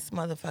big ass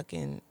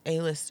motherfucking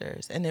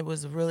A-listers, and it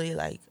was really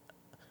like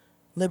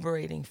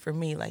liberating for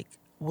me. Like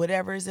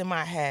whatever's in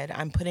my head,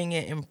 I'm putting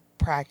it in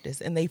practice,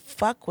 and they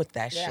fuck with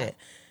that shit.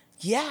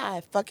 Yeah,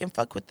 I fucking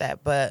fuck with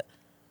that, but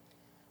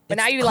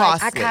now you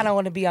costly. like, I kind of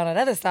want to be on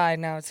another side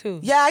now too.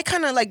 Yeah, I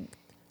kind of like.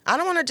 I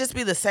don't want to just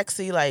be the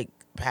sexy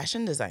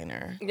fashion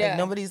designer. Yeah. Like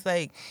nobody's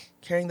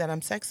caring that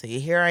I'm sexy.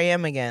 Here I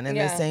am again in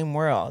the same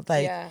world.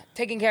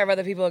 Taking care of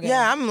other people again.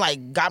 Yeah,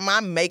 I'm got my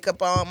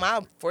makeup on,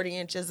 my 40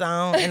 inches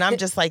on, and I'm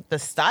just the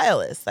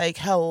stylist. Like,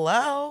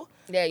 hello.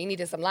 Yeah, you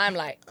needed some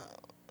limelight.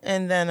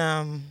 And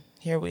then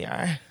here we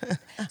are.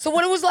 So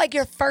what was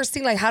your first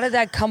thing? How did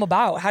that come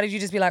about? How did you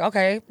just be like,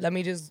 okay, let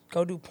me just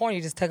go do porn?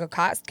 You just took a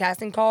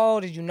casting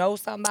call? Did you know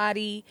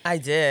somebody? I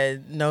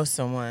did know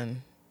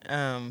someone,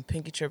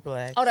 Pinky Triple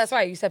X. Oh, that's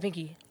right. You said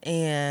Pinky.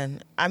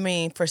 And I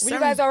mean, Were you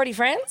guys already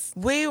friends?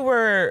 We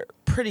were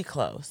pretty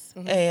close.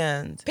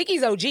 And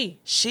Pinky's OG.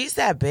 she's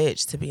that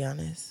bitch, to be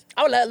honest.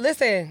 Oh,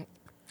 listen.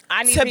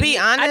 I need To Pinky. be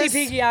honest- I need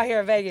Pinky out here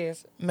in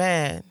Vegas.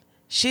 Man,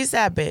 she's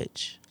that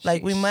bitch.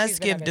 We she's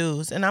must been give that bitch.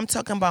 dues. And I'm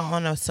talking about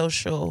on a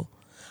social,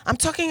 I'm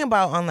talking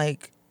about on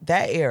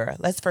that era.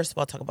 Let's first of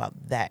all talk about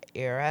that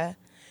era.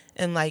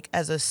 And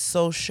as a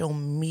social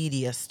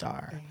media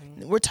star.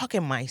 We're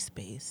talking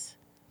MySpace,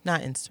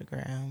 not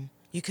Instagram.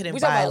 You couldn't We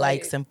talking buy about,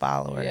 likes and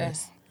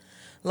followers.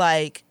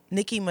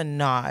 Nicki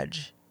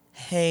Minaj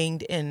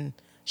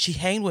she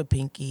hanged with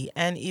Pinky,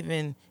 and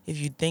even if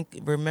you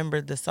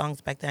remember the songs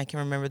back then, I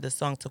can't remember the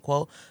song to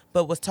quote,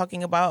 but was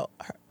talking about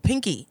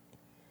Pinky.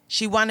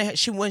 When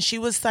she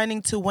was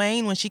signing to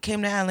Wayne, when she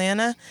came to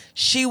Atlanta,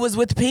 she was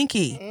with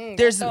Pinky.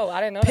 There's I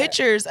didn't know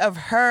pictures of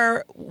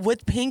her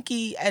with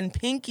Pinky and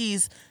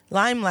Pinky's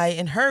limelight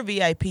and her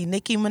VIP,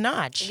 Nicki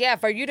Minaj. Yeah,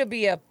 for you to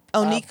be a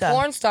Onika.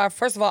 porn star,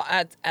 first of all,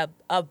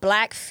 a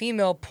black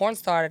female porn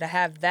star to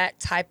have that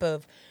type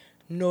of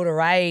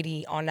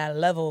notoriety on that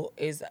level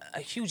is a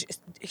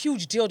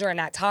huge deal during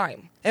that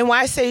time. And why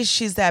I say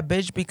she's that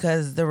bitch,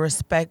 because the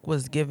respect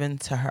was given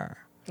to her.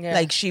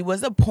 Yeah. She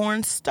was a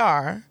porn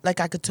star. I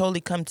could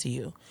totally come to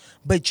you,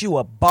 but you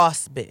a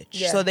boss bitch.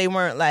 Yeah. So they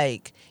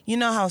weren't you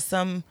know how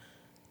some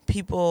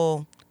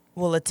people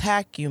will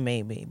attack you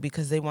maybe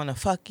because they want to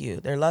fuck you.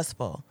 They're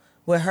lustful.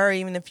 With her,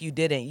 even if you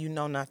didn't, you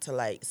know not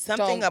to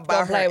something Don't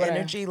about her play with her.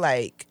 energy.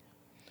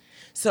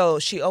 So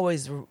she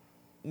always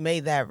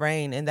made that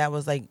reign, and that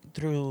was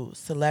through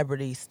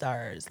celebrity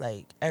stars.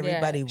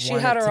 Everybody She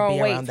wanted had her to own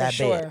be weight around for that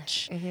sure.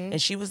 bitch.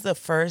 And she was the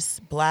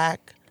first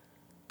black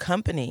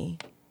company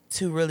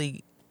to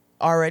really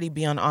already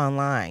be on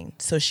online.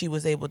 So she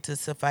was able to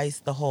suffice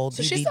the whole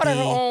So DVD. she started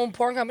her own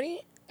porn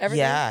company? Everything?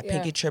 Yeah,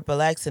 Pinky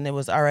Triple X, and it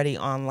was already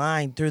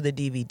online through the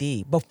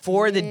DVD,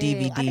 before the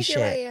DVD think shit.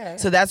 you're right, yeah.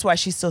 So that's why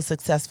she's still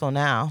successful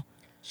now.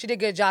 She did a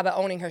good job at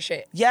owning her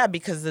shit. Yeah,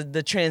 because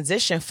the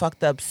transition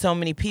fucked up so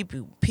many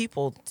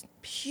people,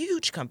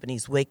 huge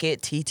companies,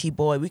 Wicked, TT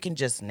Boy, we can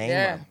just name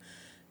them.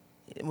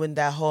 When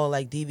that whole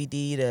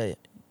DVD to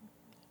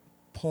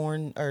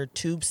porn or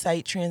tube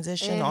site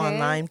transition,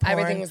 online porn.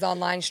 Everything was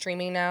online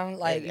streaming now. You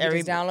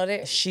just download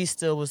it. She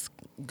still was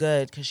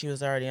good because she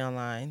was already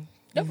online.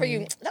 Good for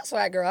you. That's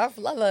right, girl. I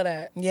love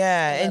that.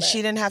 Yeah, and that.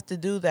 she didn't have to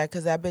do that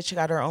because that bitch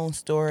got her own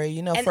story.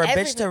 And For a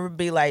bitch to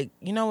be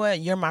you know what,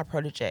 you're my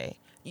protege.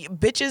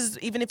 Bitches,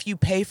 even if you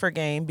pay for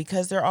game,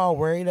 because they're all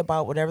worried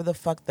about whatever the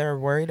fuck they're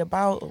worried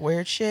about,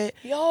 weird shit.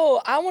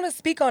 Yo, I want to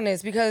speak on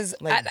this because,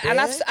 and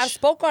I've bitch.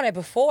 spoke on it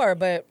before,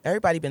 but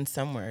Everybody been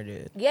somewhere,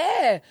 dude.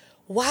 yeah.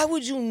 Why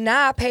would you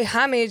not pay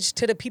homage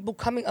to the people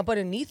coming up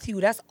underneath you?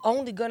 That's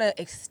only gonna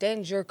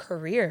extend your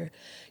career.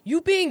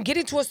 You getting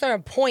to a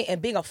certain point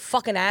and being a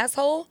fucking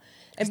asshole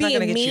and It's not being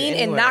gonna get you mean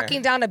and anywhere.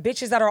 knocking down the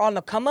bitches that are on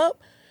the come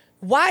up.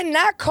 Why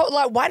not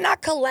why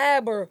not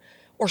collab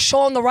or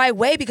show them the right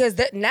way? Because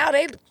now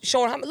they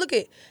showing homage. Look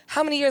at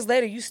how many years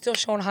later you still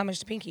showing homage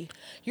to Pinky.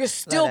 You're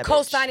still that bitch.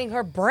 co-signing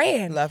her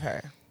brand. Love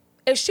her.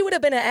 If she would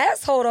have been an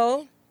asshole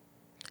though.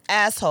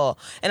 Asshole.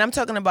 And I'm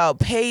talking about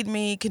paid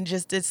me, can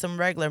just did some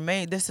regular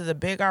made. This is a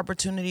big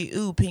opportunity.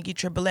 Ooh, Pinky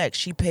Triple X.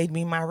 She paid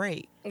me my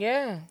rate.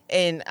 Yeah.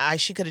 And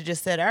she could have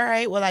just said, all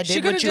right, well, I She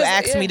did coulda what you just-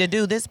 asked me yeah. to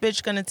do. This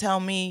bitch gonna tell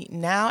me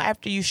now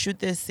after you shoot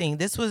this scene.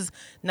 This was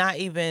not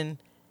even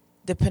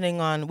depending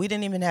on, we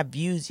didn't even have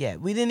views yet.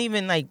 We didn't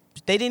even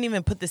they didn't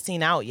even put the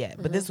scene out yet.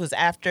 But this was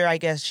after, I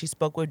guess, she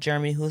spoke with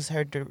Jeremy, who's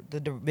the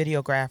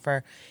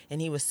videographer.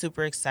 And he was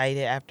super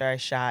excited after I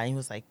shot. And he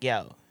was like,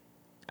 yo,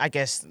 I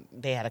guess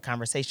they had a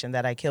conversation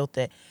that I killed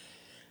it.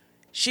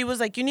 she was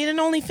like, you need an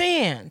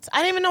OnlyFans. I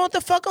didn't even know what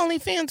the fuck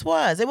OnlyFans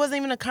was. It wasn't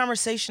even a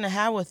conversation to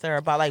have with her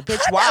about like,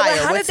 bitch, why?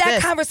 How did What's that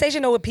this?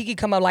 conversation with Peaky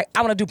come up? Like,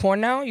 I want to do porn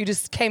now? You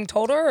just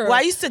told her? Or? Well,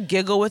 I used to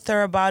giggle with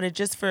her about it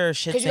just for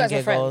shits you and guys were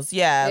giggles. friends.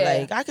 Yeah, Yeah.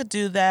 like I could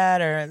do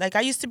that, or like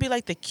I used to be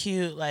like the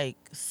cute, like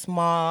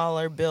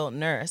smaller built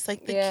nurse,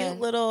 like the cute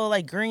little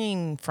like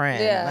green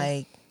friend. Yeah.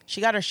 Like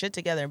she got her shit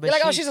together, but You're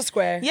like, oh, she's a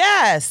square.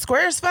 yeah,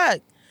 square as fuck.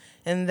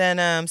 And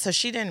then so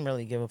she didn't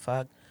really give a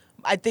fuck.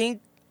 I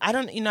think I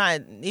don't,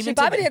 even She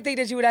probably didn't think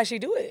that you would actually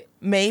do it.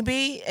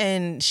 maybe,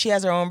 and she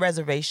has her own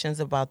reservations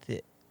about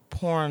the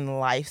porn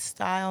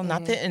lifestyle,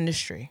 not the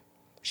industry.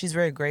 She's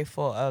very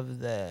grateful of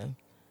the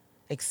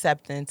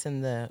acceptance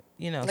and the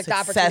Like the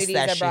success opportunities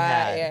that that she brought,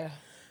 had. yeah.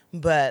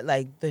 But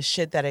like the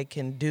shit that it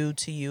can do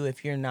to you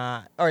if you're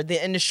not, or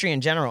the industry in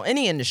general,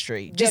 any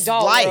industry, just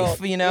adult life, world.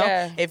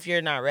 Yeah. if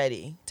you're not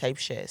ready, type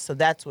shit. So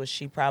that's what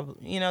she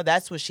probably,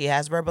 that's what she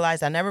has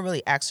verbalized. I never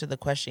really asked her the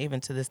question,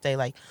 even to this day,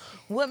 like,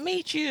 what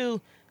made you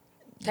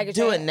Take a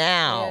do it chance.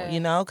 now?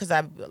 Yeah. Because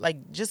I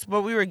like just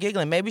what we were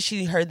giggling. Maybe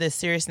she heard the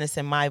seriousness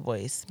in my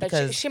voice But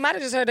because she might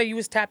have just heard that you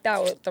was tapped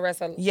out with the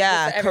rest of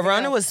yeah, with everything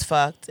Corona else. was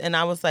fucked, and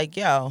I was like,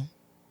 yo.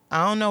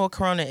 I don't know what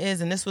Corona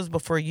is, and this was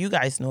before you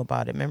guys knew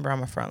about it. Remember,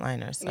 I'm a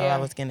frontliner, so Yeah.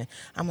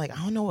 I'm like, I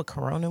don't know what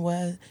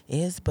Corona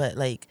is, but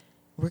like,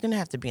 we're gonna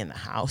have to be in the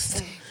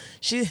house.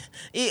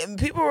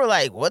 People were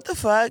like, what the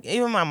fuck?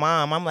 Even my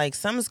mom, I'm like,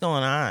 something's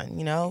going on,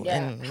 Yeah.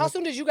 And How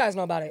soon did you guys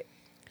know about it?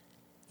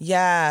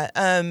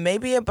 yeah,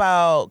 maybe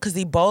about because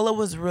Ebola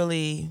was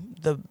really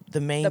the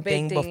main The big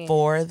thing thing.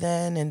 before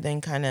then, and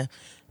then kind of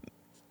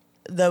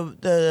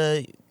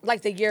the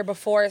Like the year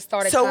before it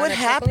started. So kinda what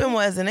happened trickling?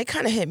 was, and it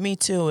kind of hit me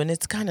too, and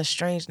it's kind of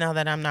strange now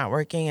that I'm not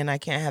working and I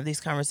can't have these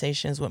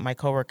conversations with my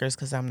coworkers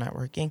because I'm not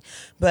working.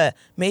 But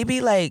maybe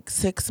like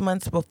 6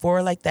 months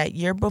before, like that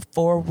year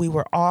before, we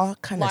were all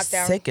kind of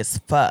Lockdown. sick as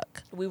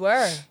fuck. We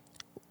were.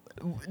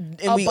 And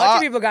A we bunch all,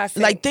 of people got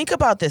sick. Like, think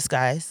about this,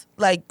 guys.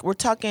 Like, we're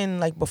talking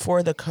like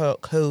before the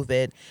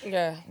COVID.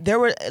 Yeah. There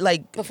were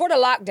like Before the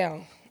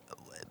lockdown.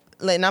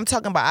 and I'm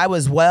talking about I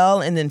was well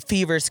and then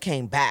fevers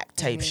came back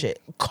type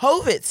shit.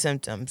 COVID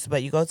symptoms,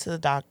 but you go to the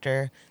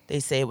doctor,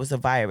 they say it was a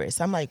virus.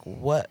 I'm like,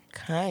 what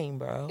kind,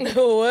 bro?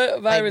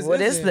 What virus Like,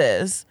 what is it?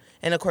 this?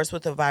 And of course,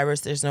 with the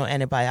virus, there's no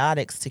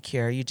antibiotics to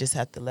cure. You just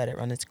have to let it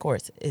run its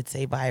course. It's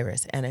a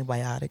virus.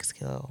 Antibiotics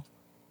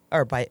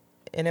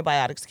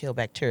kill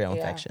bacterial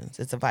Yeah. infections.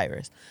 It's a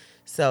virus.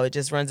 So it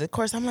just runs its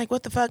course. I'm like,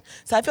 what the fuck?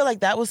 So I feel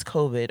like that was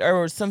COVID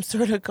or some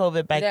sort of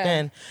COVID back Yeah.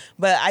 then.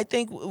 But I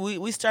think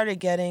we started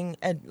getting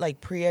like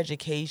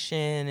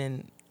pre-education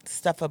and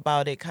stuff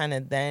about it kind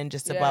of then,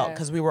 just about Yeah.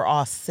 because we were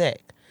all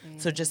sick.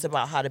 So just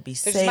about how to be It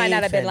safe. just might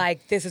not have been and-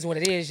 like, this is what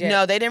it is yet.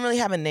 no, they didn't really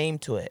have a name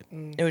to it.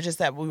 It was just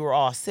that we were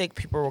all sick.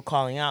 People were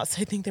calling out.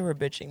 So I think they were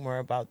bitching more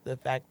about the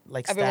fact,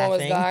 like, Everyone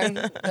was staffing.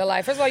 dying. They're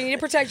like, first of all, you need to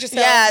protect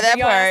yourself. Yeah, that Bring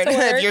your ass part.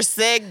 to work. If you're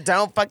sick,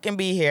 don't fucking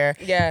be here.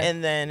 Yeah.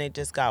 And then it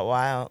just got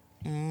wild.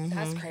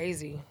 That's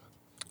crazy.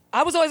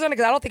 I was always wondering,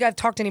 because I don't think I've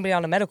talked to anybody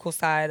on the medical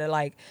side of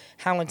like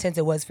how intense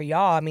it was for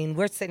y'all. I mean,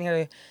 we're sitting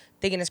here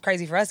thinking it's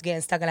crazy for us getting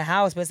stuck in a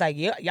house, but it's like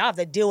y'all have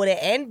to deal with it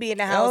and be in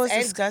the It house. was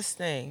and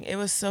disgusting. It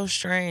was so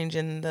strange.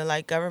 And the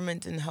like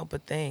government didn't help a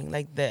thing.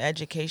 Like the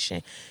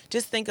education.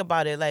 Just think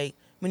about it. Like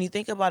when you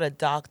think about a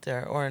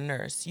doctor or a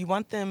nurse, you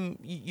want them,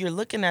 you're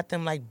looking at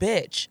them like,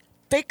 bitch,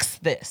 fix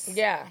this.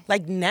 Yeah.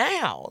 Like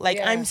now. Like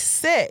Yeah. I'm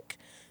sick.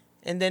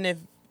 And then if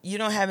you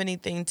don't have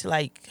anything to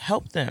like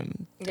help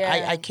them,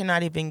 Yeah. I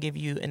cannot even give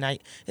you,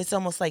 it's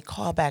almost like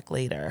call back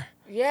later.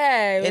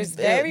 yeah, it was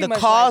very the much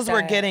calls like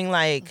were that. getting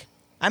like,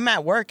 I'm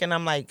at work and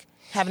I'm like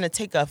having to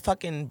take a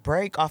fucking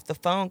break off the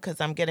phone because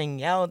I'm getting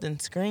yelled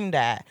and screamed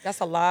at. That's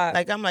a lot.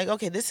 Like I'm like,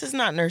 okay, this is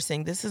not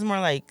nursing. This is more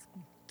like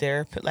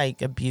therapy,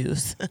 like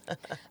abuse.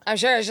 I'm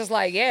sure it's just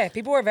like, yeah,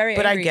 people were very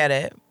But angry. I get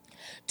it.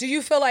 Do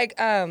you feel like,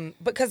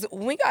 because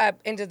when we got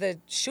into the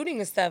shooting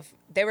and stuff,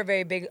 they were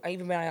very big,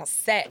 even when on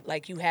set,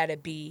 like you had to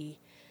be,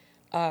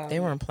 They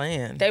weren't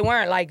playing. they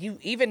weren't like you,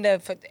 even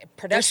the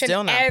production,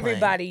 still not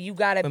everybody, you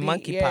gotta With be.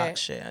 monkeypox Yeah.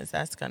 shit,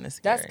 that's kind of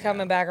scary. That's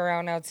coming back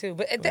around now too.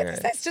 But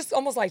Weird. that's just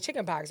almost like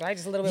chickenpox, right?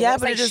 Just a little bit Yeah, worse,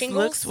 but like it just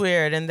shingles. looks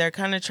weird, and they're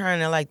kind of trying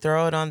to like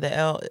throw it on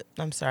the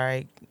I'm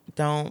sorry,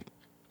 don't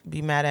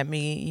be mad at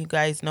me. You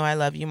guys know I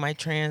love you, my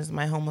trans,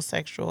 my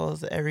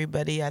homosexuals,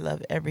 everybody. I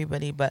love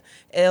everybody, but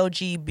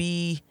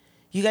LGB.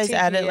 You guys TP,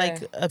 added yeah.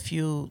 like a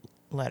few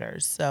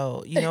letters,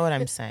 so you know what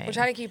I'm saying. We're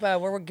trying to keep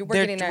we're They're-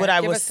 getting there. what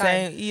I Give was us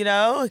time.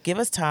 saying, give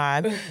us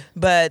time.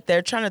 But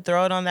they're trying to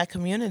throw it on that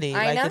community.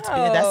 I Like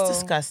know. that's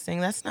disgusting.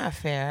 That's not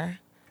fair.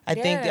 I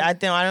Yeah.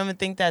 don't even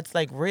think that's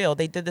like real.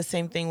 They did the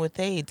same thing with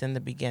AIDS in the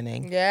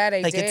beginning. Yeah,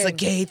 they like did. it's a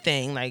gay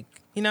thing. Like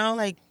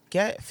like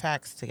get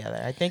facts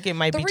together. I think it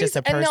might be just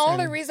a person. And the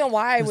only reason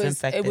why it who's was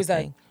infected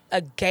thing.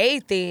 a gay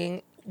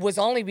thing was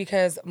only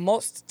because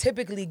most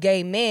typically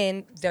gay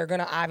men, they're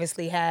gonna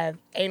obviously have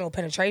anal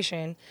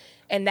penetration,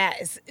 and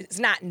it's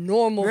not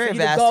normal Very for you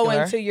to go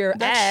vascular. into your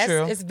That's ass.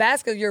 true. It's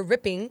vascular. You're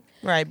ripping.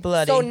 Right,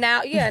 bloody. So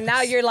now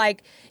you're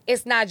like,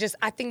 it's not just.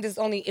 I think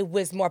it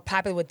was more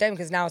popular with them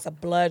because now it's a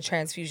blood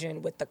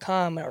transfusion with the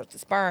cum or the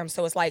sperm.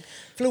 So it's like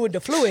fluid to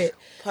fluid.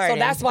 Pardon. So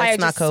that's why That's it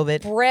not just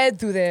COVID. spread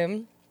through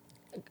them.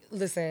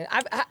 Listen,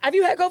 have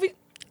you had COVID?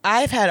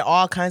 I've had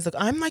all kinds of.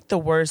 I'm like the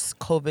worst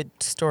COVID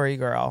story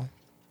girl.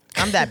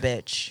 I'm that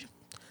bitch.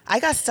 I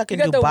got stuck in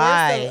You got the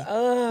worst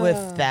Dubai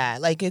with that.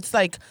 Like, it's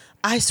like,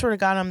 I swear to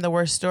God, I'm the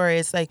worst story.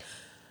 It's like,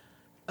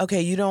 okay,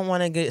 you don't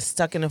want to get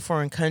stuck in a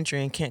foreign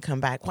country and can't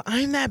come back. Well,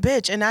 I'm that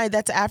bitch. And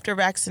that's after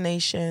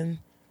vaccination.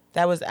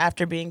 That was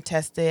after being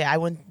tested. I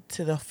went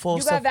to the full.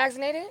 You got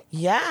vaccinated?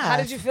 Yeah. How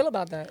did you feel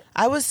about that?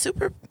 I was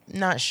super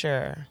not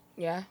sure.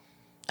 Yeah.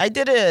 I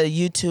did a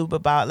YouTube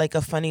about like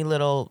a funny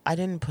little. I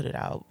didn't put it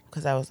out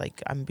because I was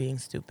like, I'm being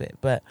stupid,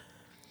 but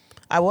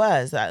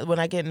when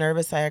I get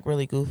nervous, I act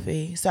really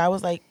goofy. So I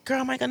was like, girl,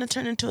 am I gonna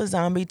turn into a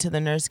zombie to the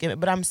nurse give it?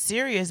 But I'm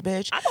serious,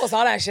 bitch. I post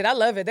all that shit. I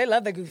love it. They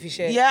love the goofy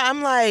shit. Yeah,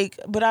 I'm like,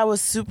 but I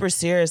was super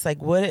serious.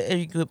 Like, what are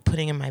you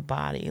putting in my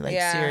body? Like,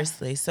 Yeah.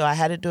 seriously. So I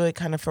had to do it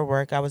kind of for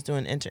work. I was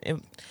doing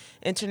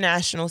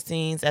international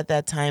scenes at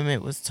that time.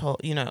 It was told,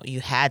 you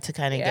had to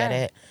kind of get Yeah.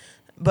 it.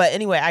 But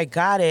anyway, I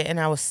got it, and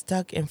I was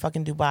stuck in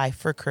fucking Dubai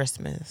for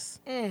Christmas.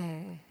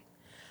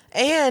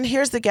 And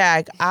here's the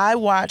gag. I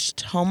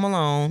watched Home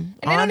Alone.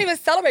 And they don't even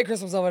celebrate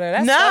Christmas over there.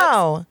 That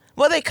No.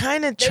 Well, they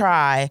kind of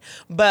try,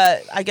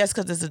 but I guess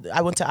because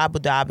I went to Abu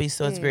Dhabi,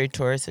 so it's very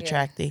tourist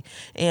attractive.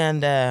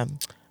 And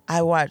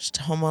I watched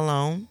Home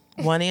Alone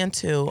 1 and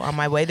 2 on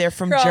my way there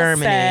from Girl,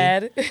 Germany,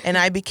 sad. and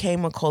I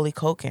became Macaulay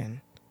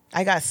Culkin.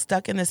 I got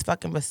stuck in this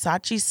fucking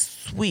Versace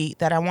suite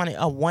that I wanted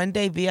a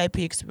 1-day VIP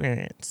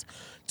experience.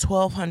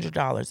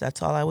 $1,200.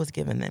 That's all I was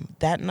giving them.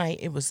 That night,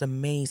 it was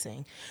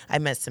amazing. I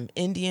met some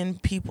Indian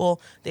people.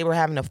 They were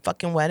having a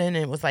fucking wedding, and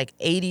it was like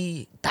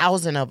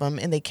 80,000 of them,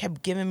 and they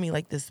kept giving me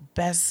like this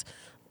best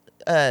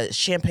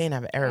champagne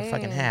I've ever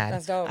fucking had.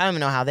 that's dope. I don't even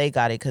know how they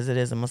got it because it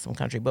is a Muslim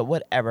country, but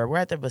whatever. We're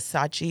at the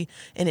Versace,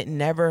 and it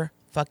never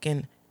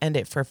fucking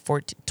ended for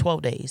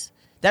 12 days.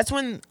 That's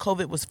when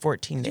COVID was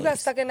 14 days. You got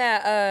stuck in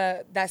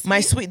that My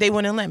suite, they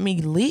wouldn't let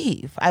me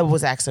leave. I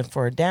was asking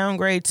for a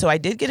downgrade, so I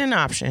did get an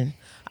option.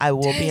 I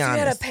will be honest.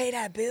 You gotta pay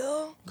that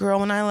bill? Girl,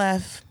 when I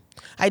left,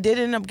 I did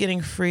end up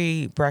getting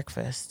free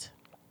breakfast.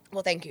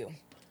 Well, thank you.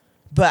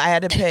 But I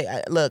had to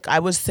pay. Look, I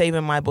was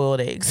saving my boiled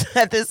eggs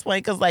at this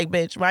point because, like,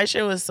 bitch, my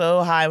shit was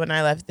so high when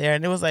I left there.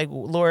 And it was like,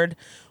 Lord,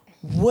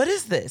 what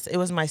is this? It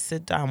was my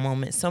sit-down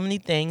moment. So many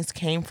things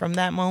came from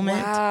that moment.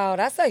 Wow,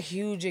 that's a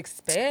huge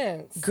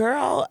expense.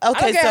 Girl, I okay,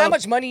 don't care so how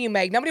much money you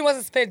make. Nobody wants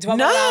to spend $12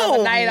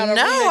 no, a night on a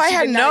no, room that I you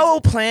had did no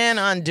not- plan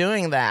on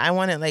doing that. I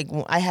wanted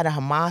I had a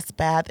Hamas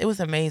bath. It was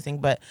amazing,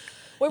 but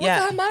Wait, yeah,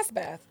 what's a Hamas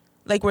bath?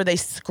 like where they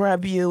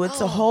scrub you. It's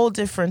a whole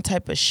different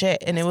type of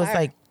shit, and it was fire.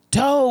 like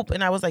dope.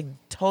 And I was like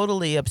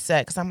totally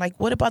upset because I'm like,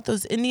 what about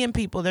those Indian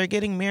people? They're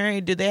getting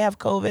married. Do they have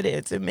COVID?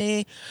 It's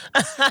me.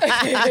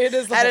 It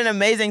is I had an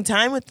amazing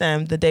time with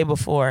them the day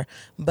before,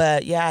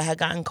 but yeah, I had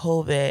gotten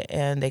COVID,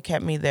 and they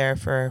kept me there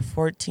for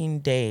 14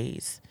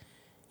 days.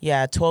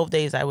 Yeah, 12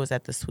 days I was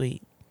at the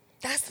suite.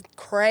 That's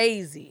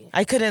crazy.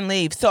 I couldn't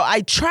leave. So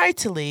I tried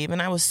to leave,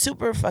 and I was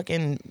super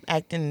fucking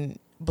acting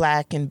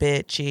black and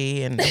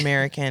bitchy and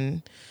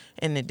American,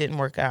 and it didn't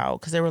work out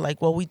because they were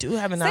like, well, we do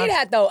have an Say option.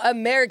 that though,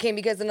 American,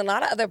 because in a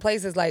lot of other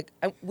places, like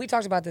we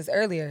talked about this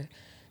earlier,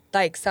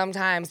 like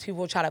sometimes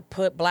people try to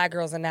put black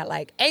girls in that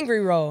like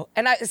angry role,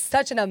 and it's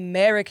such an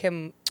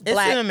American It's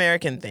black an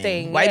American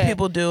thing. yeah. White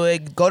people do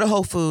it. Go to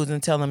Whole Foods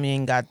and tell them you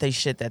ain't got they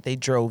shit that they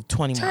drove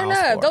 20 Turn miles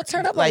up. for. They'll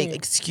turn up on Like, you.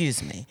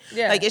 excuse me.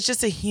 Yeah. Like, it's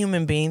just a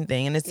human being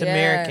thing, and it's Yeah.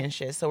 American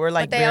shit. So we're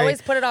like But they very...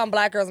 always put it on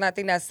black girls, and I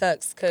think that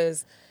sucks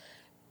because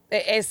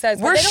it says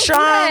but We're they don't do strong.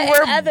 that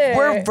in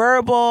We're other-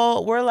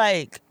 verbal. We're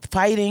like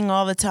fighting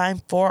all the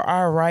time for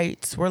our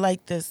rights. We're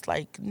like this.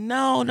 Like,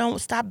 no, don't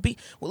stop.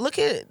 Look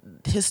at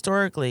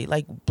historically.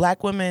 Like,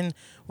 black women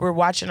were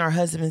watching our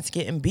husbands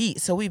getting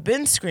beat, so we've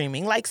been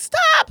screaming like,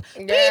 "Stop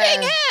beating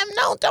him!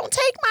 No, don't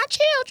take my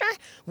children."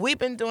 We've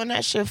been doing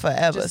that shit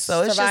forever. Just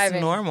so it's surviving.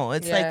 just normal.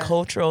 It's Yeah. like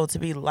cultural to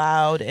be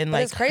loud and But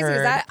like it's crazy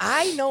heard. because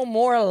I know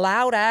more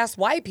loud ass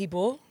white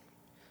people.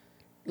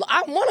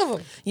 I'm one of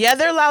them. Yeah,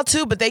 they're loud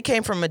too, but they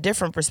came from a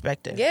different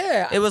perspective.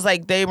 Yeah. It was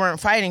like they weren't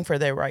fighting for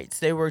their rights.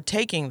 They were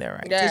taking their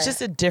rights. Yeah. It's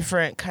just a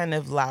different kind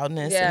of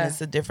loudness, Yeah. and it's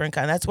a different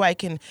kind. That's why it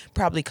can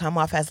probably come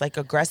off as like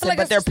aggressive, Like,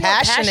 but it's they're just more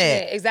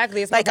passionate.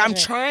 Exactly. It's more Like, I'm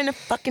passionate. trying to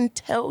fucking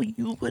tell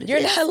you what it You're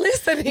is. not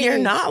listening. You're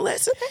not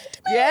listening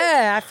to me.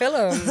 Yeah, I feel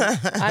them.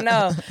 I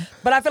know.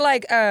 But I feel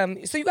like,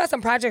 so you got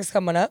some projects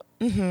coming up,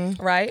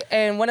 right?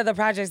 And one of the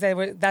projects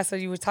that's what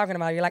you were talking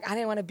about. You're like, I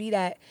didn't want to be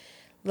that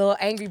little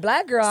angry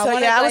black girl. So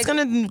wanted, yeah, I like, was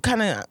gonna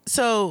kind of.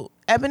 So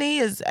Ebony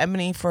is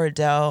Ebony for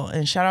Adele,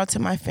 and shout out to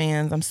my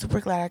fans. I'm super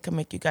glad I could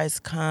make you guys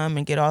come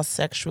and get all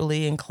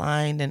sexually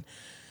inclined, and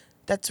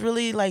that's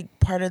really like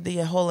part of the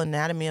whole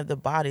anatomy of the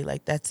body.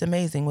 Like, that's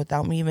amazing.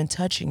 Without me even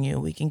touching you,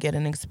 we can get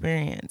an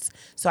experience.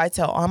 So I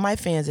tell all my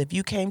fans, if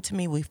you came to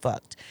me, we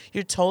fucked.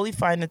 You're totally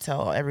fine to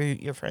tell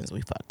your friends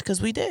we fucked,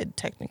 because we did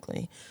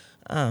technically.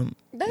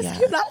 That's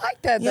cute. I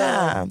like that, though.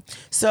 Yeah.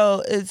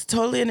 So it's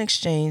totally an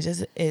exchange.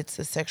 It's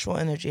a sexual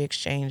energy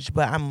exchange,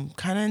 but I'm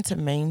kind of into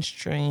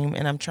mainstream,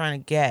 and I'm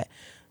trying to get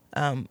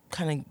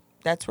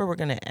that's where we're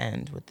going to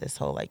end with this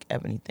whole like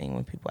Ebony thing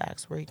when people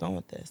ask, where are you going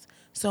with this?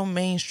 So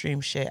mainstream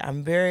shit.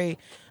 I'm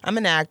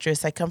an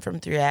actress. I come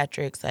from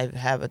theatrics. I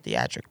have a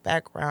theatric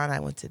background. I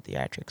went to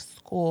theatric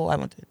school. I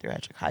went to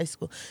theatric high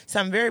school. So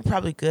I'm very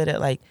probably good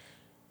at like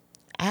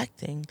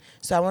acting.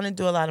 So I want to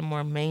do a lot of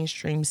more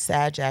mainstream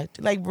SAG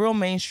acting, like real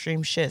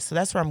mainstream shit. So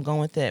that's where I'm going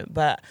with it.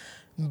 But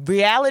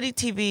reality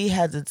TV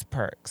has its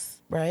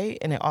perks, right?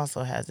 And it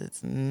also has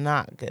its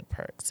not good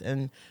perks.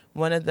 And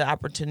one of the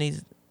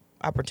opportunities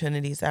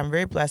I'm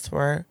very blessed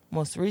for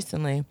most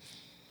recently,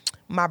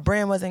 my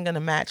brand wasn't going to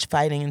match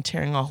fighting and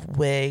tearing off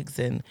wigs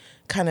and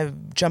kind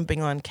of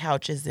jumping on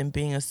couches and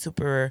being a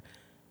super,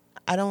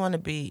 I don't want to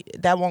be,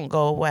 that won't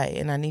go away.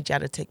 And I need y'all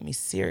to take me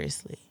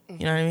seriously.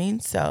 You know what I mean?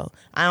 So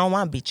I don't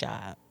want to beat y'all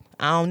up.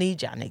 I don't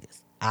need y'all niggas.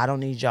 I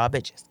don't need y'all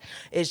bitches.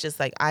 It's just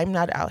like, I'm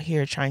not out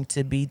here trying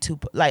to be too,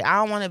 like, I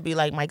don't want to be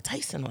like Mike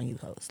Tyson on you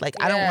hoes. Like,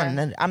 I don't want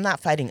none, I'm not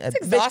fighting a bitch.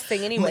 It's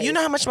exhausting anyway. You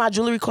know how much my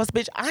jewelry costs,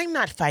 bitch? I'm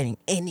not fighting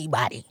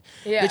anybody.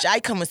 Yeah. Bitch,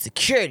 I come with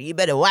security. You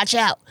better watch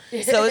out.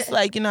 So it's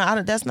like, you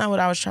know, that's not what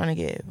I was trying to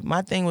give.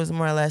 My thing was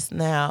more or less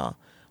now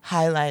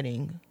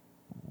highlighting,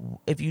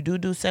 if you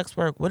do sex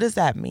work, what does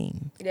that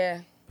mean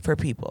for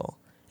people?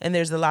 And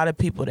there's a lot of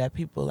people that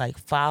people like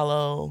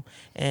follow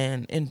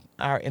and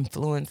are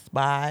influenced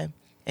by.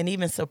 And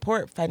even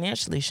support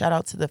financially. Shout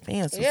out to the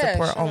fans who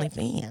support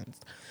OnlyFans.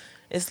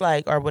 It's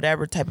like, or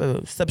whatever type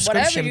of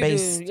subscription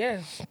based.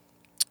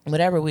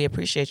 Whatever, we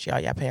appreciate y'all.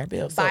 Y'all pay our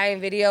bills.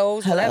 Buying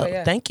videos. Hello,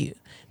 Whatever, thank you.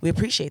 We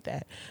appreciate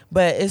that.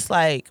 But it's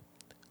like,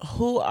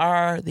 who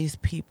are these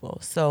people?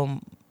 So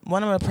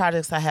one of the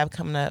projects I have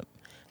coming up,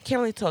 can't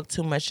really talk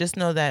too much. Just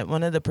know that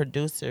one of the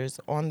producers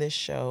on this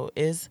show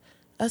is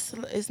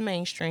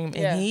mainstream,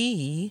 and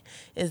he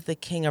is the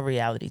king of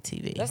reality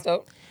TV. That's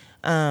dope.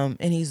 And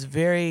he's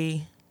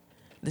very,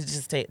 let's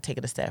just take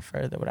it a step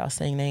further without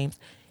saying names.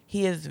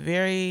 He is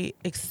very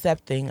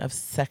accepting of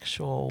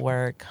sexual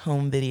work,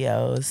 home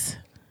videos,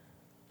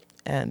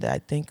 and I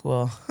think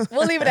we'll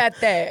leave it at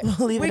that.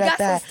 We got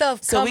some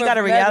stuff. So we got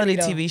a reality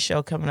TV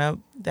show coming up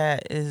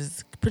that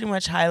is pretty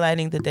much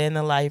highlighting the day in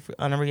the life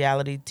on a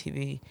reality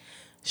TV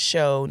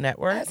show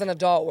network as an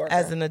adult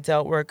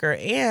worker,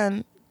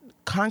 and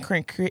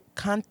content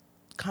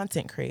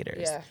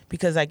creators. Yeah.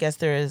 Because I guess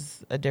there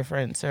is a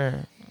difference,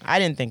 or I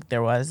didn't think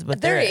there was,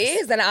 but there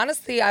is. And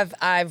honestly,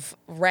 I've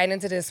ran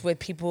into this with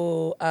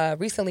people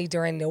recently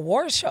during the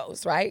award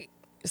shows, right?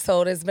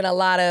 So there's been a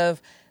lot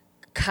of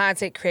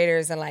content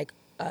creators and like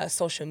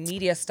social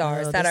media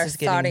stars that are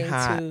starting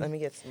to. Let me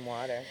get some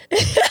water.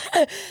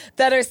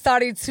 that are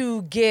starting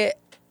to get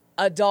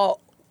adult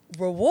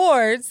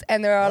rewards,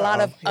 and there are a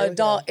lot of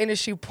adult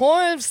industry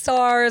porn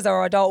stars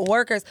or adult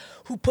workers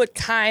who put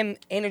time,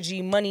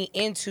 energy, money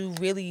into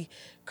really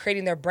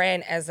creating their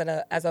brand as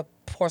a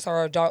porn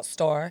star or adult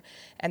star,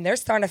 and they're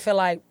starting to feel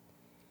like,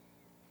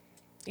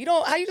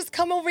 how you just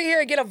come over here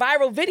and get a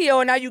viral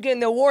video and now you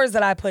getting the awards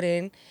that I put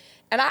in.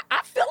 And I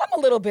feel them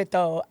a little bit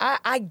though.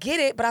 I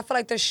get it, but I feel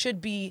like there should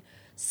be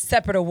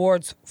separate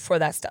awards for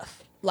that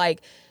stuff.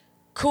 Like,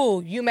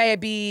 cool, you may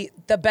be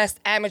the best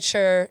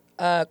amateur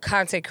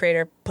content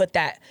creator, put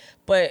that.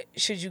 But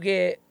should you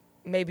get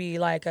maybe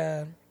like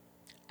an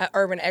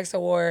Urban X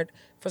award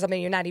for something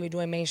you're not even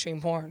doing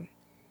mainstream porn?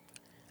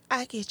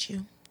 I get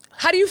you.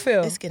 How do you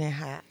feel? It's getting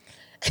hot.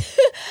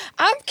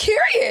 I'm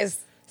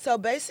curious. So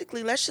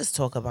basically, let's just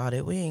talk about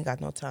it. We ain't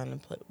got no time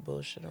to put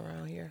bullshit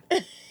around here.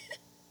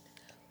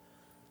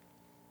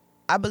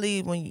 I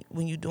believe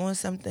when you're doing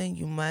something,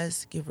 you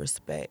must give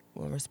respect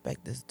when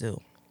respect is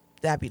due.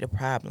 That be the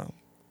problem.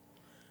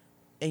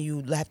 And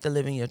you have to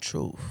live in your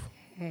truth.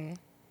 Mm-hmm.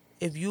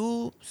 If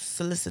you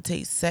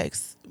solicitate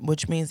sex,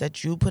 which means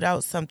that you put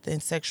out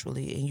something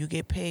sexually and you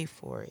get paid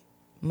for it,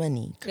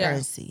 money,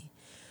 currency,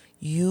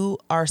 you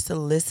are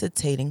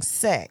solicitating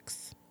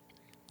sex.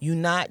 You're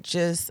not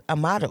just a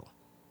model.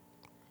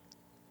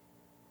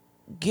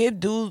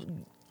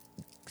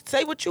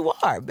 Say what you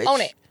are, bitch.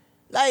 Own it.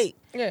 Like,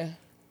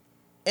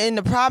 and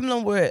the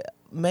problem with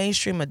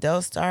mainstream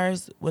adult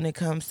stars when it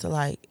comes to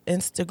like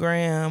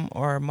Instagram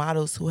or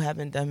models who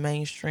haven't done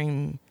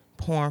mainstream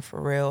porn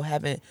for real,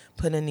 haven't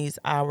put in these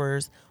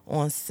hours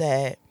on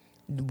set,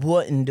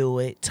 wouldn't do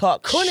it,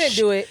 couldn't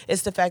do it.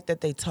 It's the fact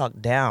that they talk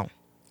down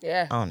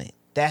on it.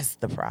 That's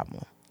the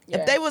problem.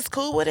 If they was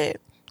cool with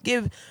it,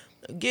 give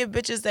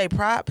bitches they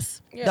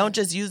props. Yeah. Don't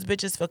just use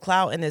bitches for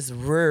clout, and it's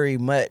very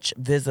much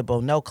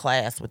visible. No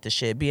class with the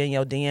shit. Be in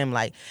your DM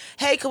like,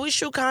 hey, can we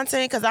shoot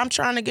content? Because I'm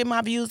trying to get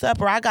my views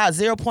up, or I got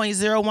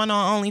 0.01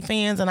 on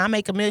OnlyFans, and I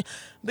make a million.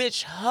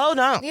 Bitch, hold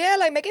on. Yeah,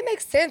 like, make it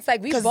make sense.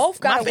 Like, we both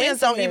got my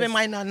fans don't even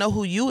might not know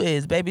who you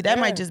is, baby. That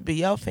might just be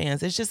your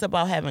fans. It's just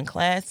about having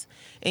class,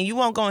 and you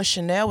won't go in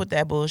Chanel with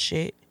that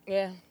bullshit.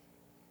 Yeah.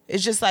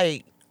 It's just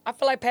like, I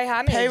feel like pay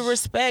homage. Pay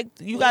respect.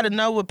 You got to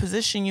know what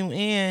position you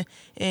in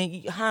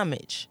and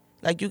homage.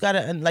 Like you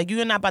gotta, like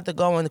you're not about to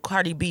go in the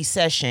Cardi B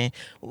session,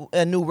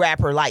 a new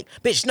rapper like,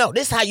 bitch, no,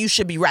 this how you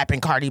should be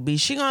rapping Cardi B.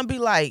 She gonna be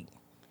like,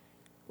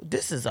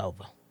 this is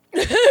over.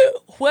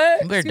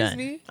 What? We're Excuse done.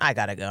 me? I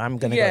gotta go. I'm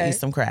gonna Yeah. go eat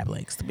some crab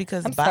legs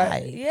because I'm bye.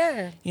 sorry.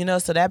 Yeah. You know,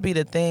 so that be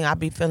the thing. I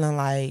be feeling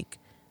like,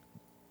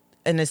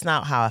 and it's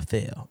not how I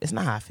feel. It's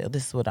not how I feel.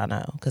 This is what I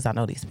know because I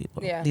know these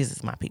people. Yeah. These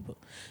is my people.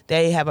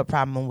 They have a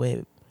problem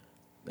with,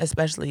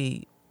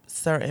 especially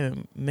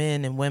certain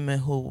men and women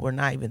who were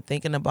not even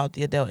thinking about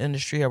the adult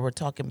industry or were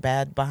talking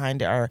bad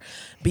behind it or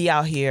be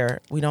out here.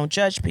 We don't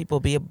judge people,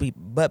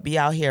 but be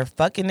out here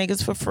fucking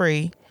niggas for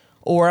free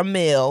or a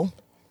meal,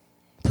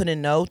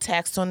 putting no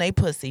tax on they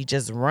pussy,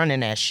 just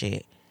running that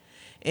shit.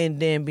 And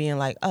then being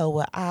like, oh,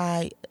 well,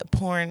 I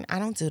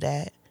don't do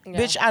that. Yeah.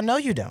 Bitch, I know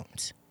you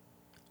don't.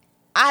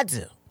 I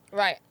do.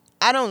 Right.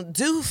 I don't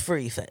do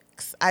free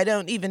sex. I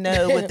don't even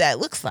know what that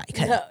looks like.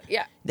 honey. No,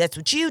 yeah. That's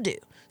what you do.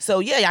 So,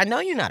 yeah, I know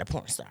you're not a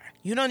porn star.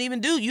 You're not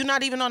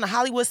even on the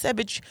Hollywood set,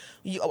 bitch.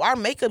 Our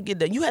makeup get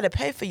done. You had to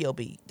pay for your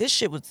beat. This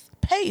shit was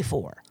paid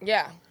for.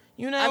 Yeah.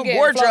 You know, I'm getting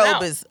flown wardrobe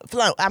out. is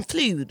flown. I'm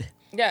flued.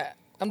 Yeah.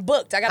 I'm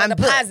booked. I got I'm a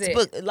deposit.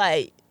 booked.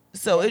 Like,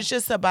 so it's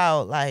just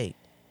about, like,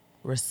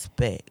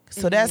 respect.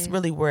 So that's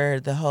really where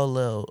the whole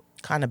little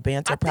kind of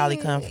banter probably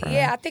come from.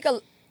 Yeah, I think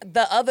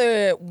the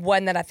other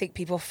one that I think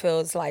people feel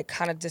is like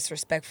kind of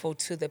disrespectful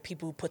to the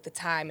people who put the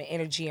time and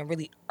energy and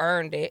really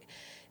earned it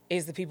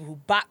is the people who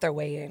bought their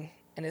way in.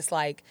 And it's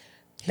like,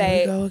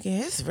 Here we go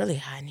again. It's really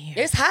hot in here.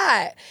 it's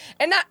hot.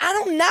 And I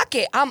don't knock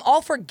it. I'm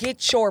all for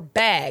get your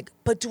bag.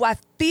 But do I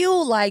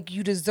feel like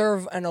you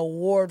deserve an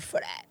award for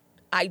that?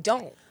 I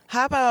don't.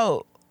 How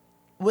about,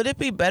 would it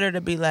be better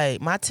to be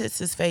like, my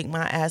tits is fake,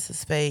 my ass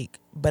is fake,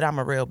 but I'm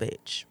a real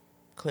bitch?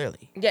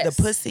 Clearly. Yes.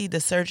 The pussy, the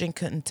surgeon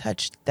couldn't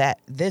touch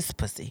this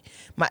pussy.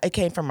 It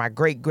came from my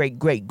great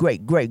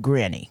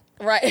granny.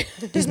 Right.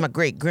 This is my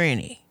great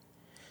granny.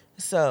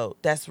 So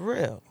that's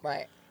real.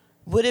 Right.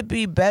 Would it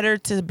be better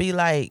to be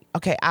like,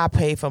 okay, I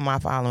paid for my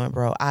following,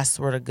 bro. I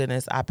swear to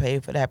goodness, I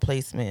paid for that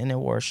placement in the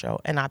award show,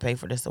 and I paid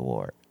for this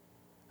award.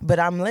 But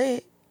I'm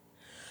lit.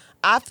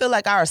 I feel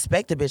like I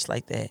respect a bitch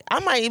like that. I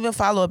might even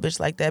follow a bitch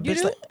like that. You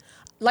bitch do?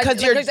 Like,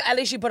 At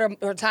least she put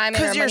her time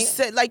in her money.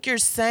 Because you're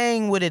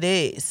saying what it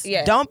is.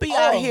 Yeah. Don't be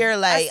out here I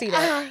like, see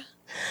that.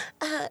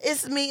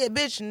 it's me,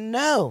 bitch.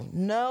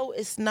 No,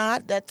 it's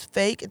not. That's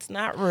fake. It's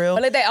not real.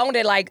 But if they owned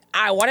it, like,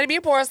 I wanted to be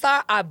a porn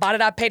star, I bought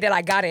it, I paid it,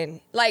 I got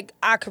in. Like,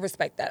 I could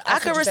respect that. I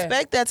could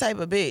respect that type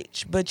of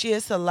bitch. But yeah,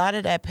 it's a lot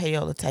of that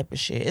payola type of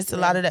shit. It's a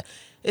lot of that.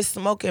 It's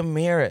smoke and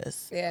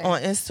mirrors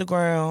on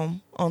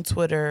Instagram, on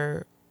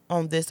Twitter,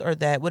 on this or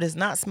that. What is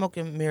not smoke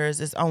and mirrors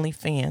is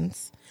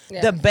OnlyFans.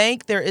 Yeah. The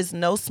bank, there is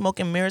no smoke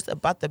and mirrors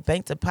about the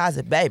bank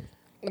deposit, baby.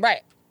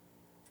 Right.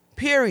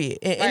 Period.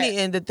 And, Right.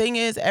 and the thing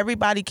is,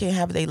 everybody can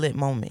have their lit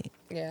moment.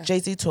 Yeah.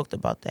 Jay-Z talked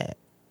about that.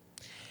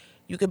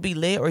 You could be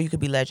lit or you could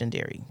be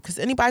legendary. Because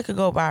anybody could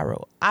go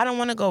viral. I don't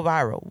want to go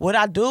viral. What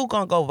I do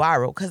gonna go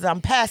viral because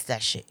I'm past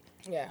that shit.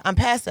 Yeah. I'm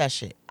past that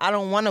shit. I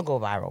don't want to go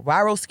viral.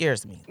 Viral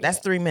scares me. That's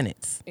 3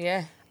 minutes.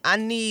 Yeah. I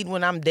need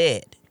when I'm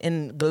dead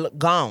and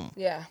gone.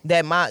 Yeah.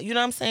 That you know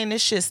what I'm saying?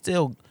 This shit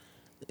still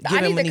I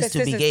giving need the needs to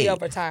be consistency gay.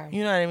 over time.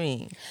 You know what I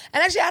mean?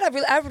 And actually,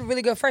 I have a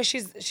really good friend.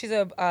 She's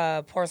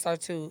a porn star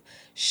too.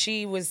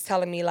 She was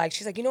telling me like,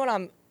 she's like, you know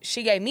what?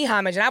 She gave me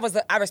homage,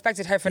 and I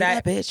respected her for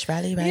that. Bitch,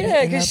 Riley,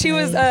 Yeah, because she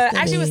was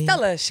actually with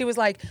Stella. She was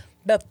like,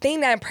 the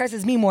thing that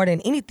impresses me more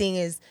than anything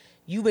is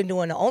you've been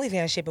doing the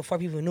OnlyFans shit before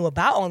people knew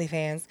about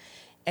OnlyFans,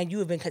 and you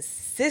have been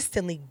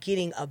consistently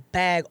getting a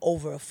bag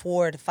over a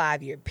 4 to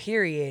 5 year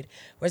period.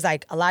 Whereas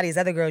like a lot of these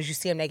other girls, you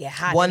see them, they get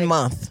hot. 1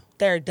 month.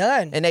 They're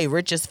done. And they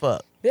rich as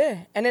fuck. Yeah,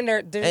 and then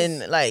they're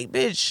And like,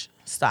 bitch,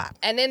 stop.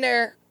 and then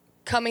they're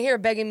coming here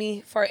begging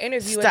me for an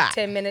interview Stop. in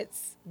 10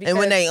 minutes. And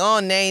when they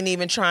on, they ain't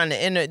even trying to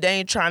enter. They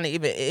ain't trying to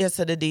even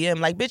answer the DM.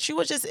 Like, bitch, you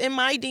was just in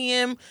my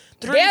DM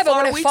 3-4 yeah, but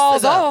when it weeks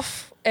falls ago.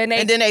 off, and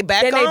then they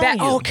back on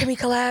you. Oh, can we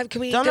collab?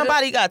 Can we? Don't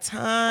nobody got I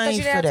time thought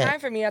you for didn't have that. time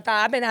for me. I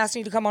thought I've been asking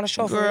you to come on the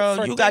show Girl,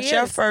 for you 3 got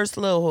your years. first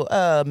little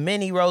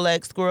mini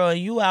Rolex, girl, and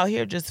you out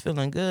here just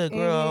feeling good,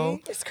 girl.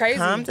 It's crazy.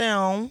 Calm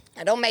down.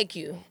 That don't make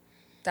you.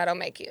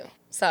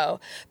 So,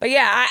 but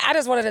yeah, I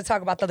just wanted to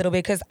talk about that a little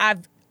bit because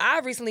I've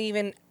recently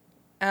even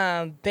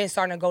been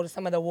starting to go to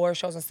some of the award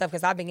shows and stuff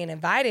because I've been getting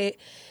invited,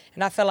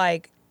 and I feel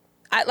like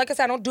I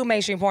said, I don't do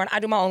mainstream porn. I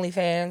do my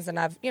OnlyFans, and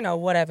I've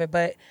whatever.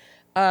 But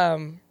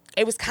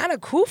it was kind of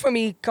cool for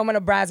me coming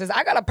to Brazzers.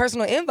 I got a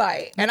personal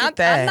invite, and I'm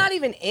not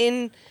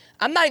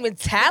even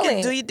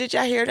talent. Did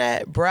y'all hear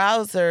that?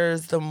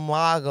 Browsers, the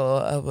mogul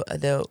of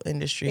adult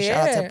industry.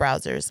 Shout out to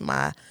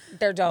Browsers,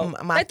 They're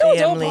dope. my They throw a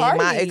dope family, party.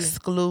 my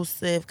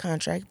exclusive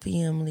contract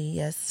family.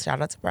 Yes,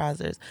 shout out to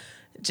Browsers.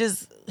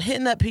 Just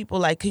hitting up people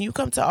like, can you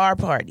come to our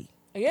party?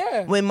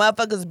 Yeah. When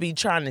motherfuckers be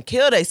trying to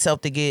kill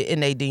themselves to get in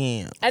their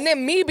DM. And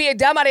then me being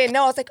dumb, I didn't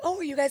know. I was like, oh,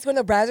 are you guys going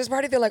to the Brazzers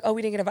party? They're like, oh,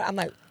 we didn't get invited. I'm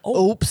like,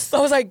 oh. Oops. I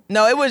was like,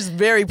 No, it was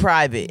very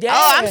private. Yeah.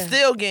 Oh, I'm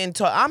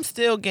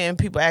still getting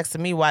people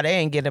asking me why they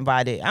ain't get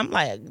invited. I'm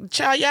like,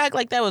 child, y'all act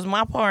like that was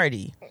my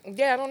party.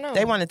 yeah, I don't know.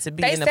 They wanted to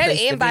be They in the said place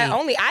to invite be.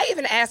 only. I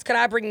even asked, could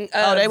I bring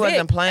Oh, they Vic? wasn't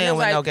And playing I was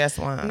with no like, guest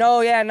one.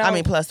 No, yeah, no. I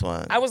mean, plus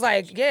one. I was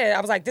like, yeah.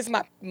 I was like, this is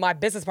my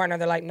business partner.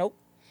 They're like, nope.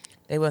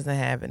 They wasn't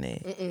having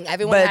it.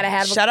 Everyone But had to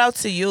have shout out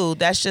to you.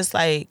 That's just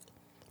like,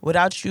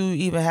 without you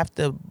even have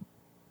to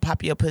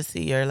pop your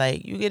pussy or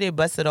like you get it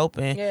busted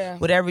open. Yeah.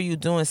 Whatever you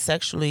doing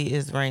sexually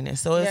is raining.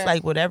 So it's Yeah.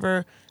 like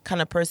whatever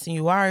kind of person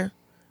you are,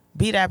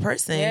 be that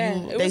person. Yeah,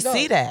 You, it they was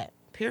see dope. that.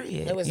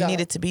 Period. It was you dope.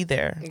 needed to be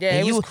there. Yeah, and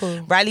it you, was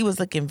cool. Riley was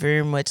looking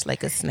very much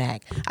like a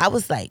snack. I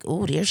was like,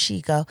 "Ooh, there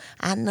she go.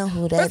 I know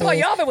who that is." First of all,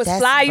 y'all it was That's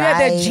fly. You had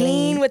that Riley."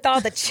 jean with all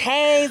the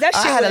chains. That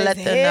shit I had to was let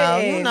them know.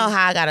 hitting. You know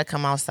how I gotta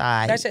come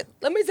outside, That shit.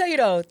 Let me tell you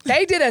though,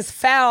 they did us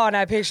foul on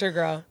that picture,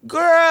 girl.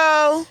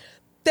 girl.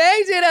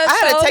 They did us. I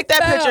had so to take that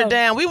foul. picture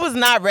down. We was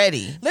not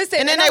ready. Listen,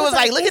 and then and I they was was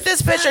like, like, "Look at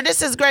this it's picture.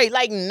 This is great."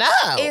 Like, no.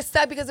 It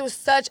sucked because it was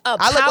such a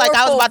I looked like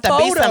I was about to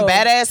beat some photo.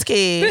 badass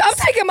kids. I'm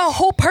taking my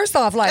whole purse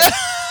off. Like,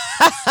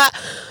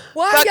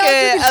 why y'all Fucking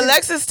doing this?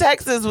 Alexis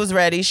Texas was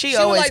ready. She was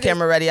always like this.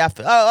 camera ready. I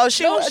feel, oh,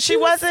 she No, she she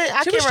was- wasn't. I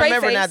she can't was straight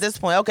remember now face. at this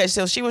point. Okay,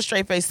 so she was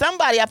straight face.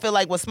 Somebody I feel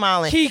like was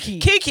smiling. Kiki.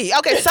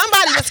 Okay,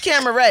 somebody was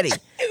camera ready.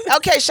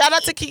 Okay, shout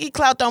out to Kiki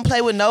Clout. Don't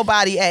play with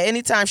nobody at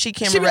any time she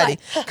camera She be ready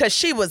like, because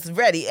she was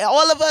ready.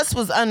 All of us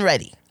was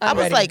unready. I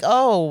was Unready. like,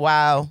 oh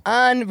wow.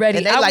 Unready.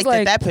 And they I was liked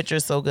like, that picture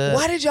so good.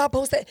 why did y'all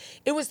post that?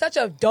 It was such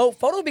a dope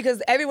photo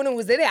because everyone who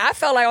was in it, I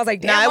felt like I was like,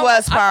 damn. Nah, it I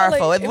was felt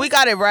powerful. like If it we was-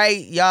 got it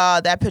right, y'all,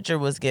 that picture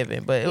was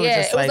given. But it was yeah,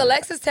 just it was like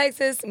Alexis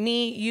Texas,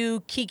 me,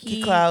 you,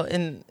 Kiki, Clout,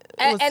 and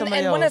it was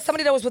somebody and else.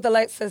 somebody that was with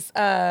Alexis.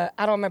 I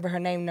don't remember her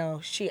name.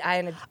 No, I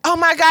ended Oh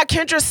my God,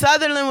 Kendra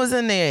Sutherland was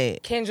in there.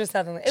 Kendra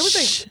Sutherland. It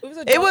was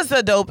It was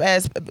a dope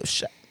ass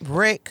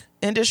Rick,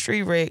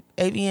 industry Rick,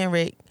 AVN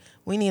Rick.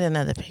 We need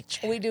another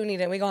picture. We do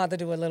need it. We're gonna have to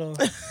do a little.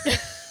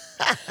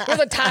 There's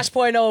a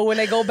Tosh.0 when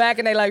they go back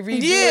and they like redo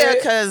Yeah,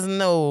 it. cause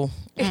no,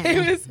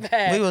 It was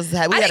bad.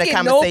 we I had a didn't get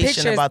conversation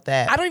pictures. about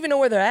that. I don't even know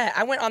where they're at.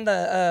 I went on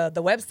the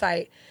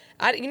website.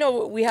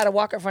 We had to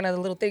walk in front of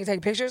the little thing,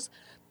 take pictures.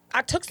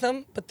 I took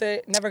some, but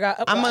they never got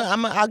up.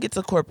 I'll get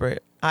to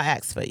corporate. I'll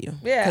ask for you.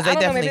 Yeah, because I they don't know.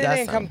 definitely Maybe they got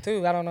didn't some. come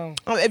through. I don't know.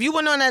 Oh, if you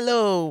went on that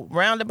little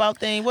roundabout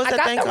thing, what's I that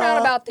got thing the called?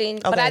 roundabout thing,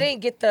 but I Okay.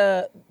 didn't get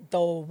the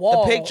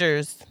wall. The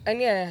pictures. And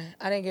yeah,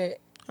 I didn't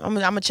get. I'm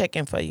gonna check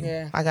in for you.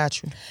 Yeah. I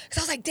got you. Cause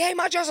I was like, damn,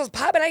 my dress was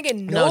popping. I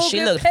didn't get no. No, she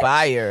good looked pic-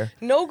 fire.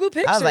 No good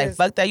pictures. I was like,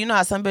 fuck that. You know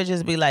how some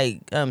bitches be like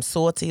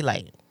salty,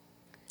 like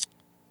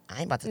I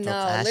ain't about to talk No, to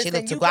her. She listen,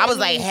 looked too you good. I gave was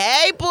me- like,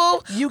 hey boo,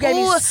 You gave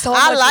me ooh, so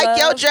I much like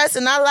your love. dress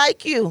and I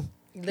like you.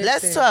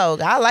 Let's Listen,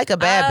 talk. I like a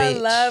bad I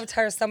bitch. loved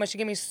her so much. She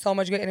gave me so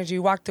much good energy. We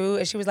walked through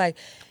and she was like,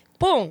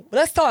 boom,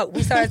 let's talk.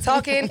 We started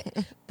talking.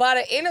 By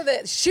the end of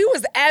it, she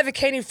was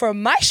advocating for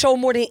my show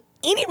more than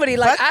anybody.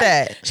 Like Fuck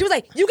that. She was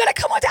like, you gotta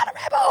come on down the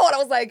rabbit hole. And I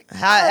was like,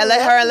 How, I let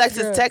love her this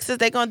Alexis girl. Texas,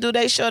 they gonna do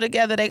their show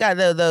together. They got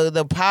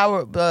the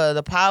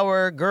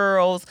power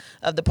girls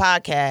of the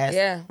podcast.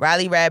 Yeah.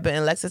 Riley Rabbit and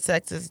Alexis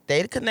Texas,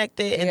 they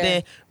connected, and Yeah.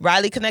 then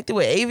Riley connected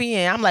with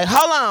AVN. I'm like,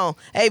 hold on,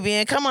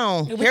 AVN, come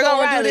on. We Here go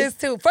gonna do Riley. this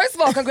too. First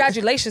of all,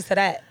 congratulations to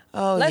that.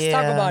 Oh, Let's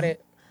talk yeah. about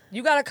it.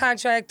 You got a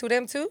contract through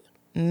them too?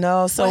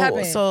 No, What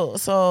happened?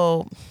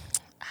 so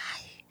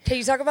Can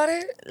you talk about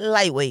it?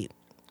 lightweight.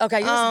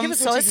 Okay, give us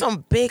So it's some.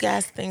 some big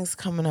ass things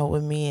coming up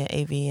with me and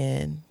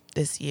AVN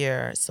this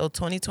year. So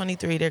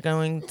 2023, they're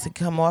going to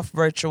come off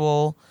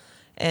virtual,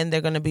 and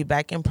they're going to be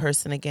back in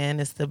person again.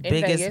 It's the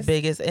Vegas?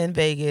 biggest in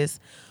Vegas.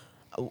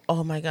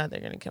 Oh my God, they're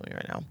going to kill me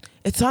right now.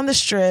 It's on the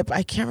Strip.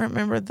 I can't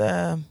remember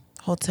the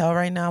hotel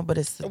right now, but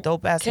it's the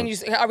dope ass.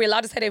 Are we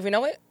allowed to say that if we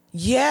know it?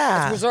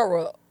 Yeah. Resort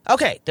World.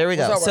 Okay, there we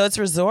go. Resort So World. it's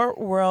Resort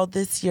World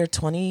this year,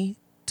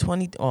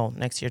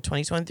 next year,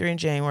 2023 in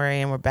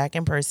January, and we're back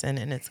in person,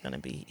 and it's going to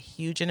be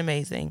huge and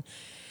amazing.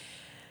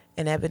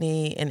 And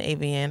Ebony and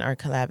AVN are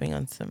collabing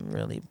on some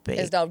really big,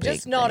 It's dope.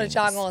 Just big know that things.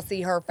 y'all gonna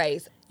see her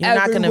face. You're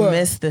not going to everywhere.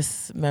 miss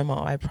this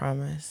memo, I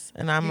promise.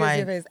 And I'm You're gonna see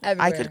like, her face I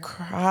everywhere. could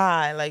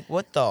cry. Like,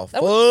 what the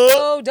That was fuck?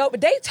 so dope.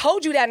 They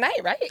told you that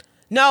night, right?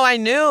 No, I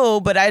knew,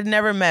 but I'd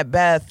never met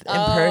Beth in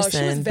Oh, she was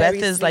person. very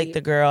Beth is like sweet.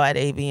 the girl at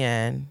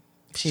AVN.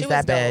 She's She was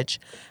that dope. bitch.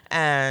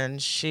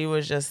 And she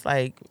was just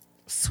like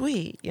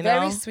sweet, you know?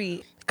 Very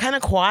sweet. Kind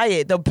of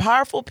quiet. The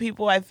powerful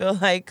people, I feel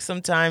like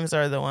sometimes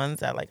are the ones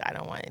that like I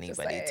don't want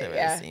anybody like, to really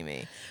yeah. see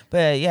me.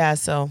 But yeah,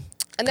 so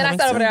And then I coming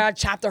sat over soon. there, I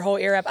chopped their whole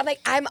ear up. I'm like,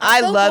 I'm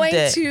I also loved going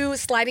it. to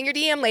slide in your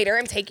DM later.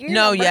 I'm taking your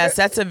No, number. yes,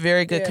 that's a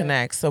very good Yeah.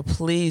 connect. So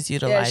please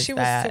utilize she was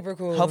that. super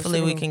cool. Hopefully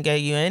Super we cool. can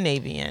get you in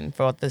AVN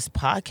for this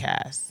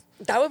podcast.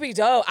 That would be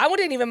dope. I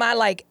wouldn't even mind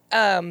like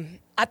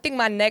I think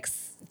my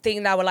next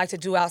thing that I would like to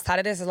do outside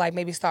of this is like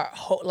maybe start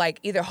like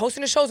either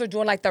hosting the shows or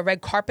doing like the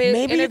red carpet.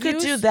 Maybe interviews. you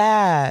could do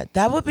that.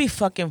 That would be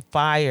fucking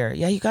fire.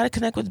 Yeah, you got to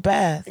connect with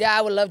Beth. Yeah,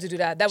 I would love to do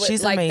that. That would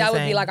She's like amazing. that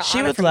would be like an she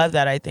honor would for love me.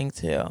 that, I think,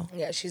 too.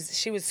 Yeah,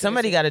 she was.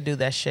 Somebody got to do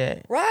that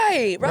shit.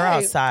 Right. We're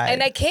outside.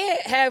 And they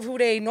can't have who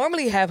they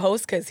normally have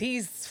host because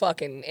he's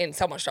fucking in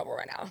so much trouble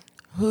right now.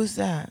 Who's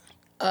that?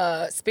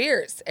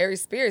 Spears,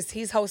 Aries Spears.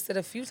 He's hosted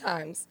a few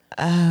times.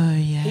 Oh,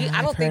 yeah.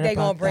 I don't I've think heard they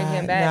gonna about bring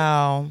him that. back.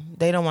 No,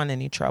 they don't want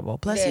any trouble.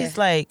 Plus, Yeah. he's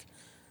like,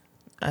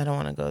 I don't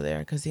want to go there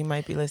because he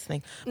might be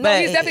listening. No,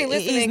 but he's definitely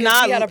listening. He's 'cause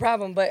not. he had a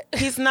problem, but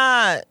He's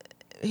not.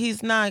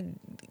 He's not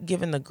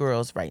giving the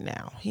girls right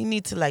now. He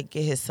needs to like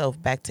get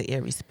himself back to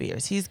Aries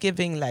Spears. He's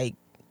giving like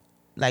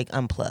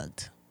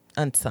unplugged,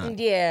 unsung.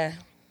 yeah,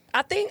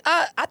 I think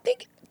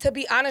to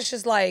be honest,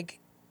 just like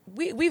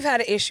we've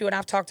had an issue, and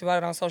I've talked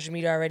about it on social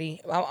media already.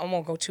 I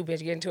won't go too big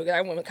to get into it. 'Cause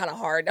I went kind of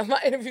hard on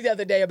my interview the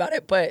other day about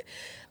it, but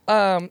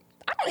I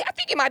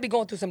think he might be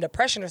going through some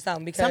depression or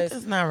something because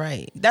Something's not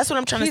right. That's what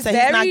I'm trying to he's say.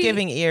 He's not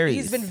giving Aries.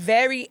 He's been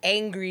very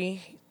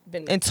angry,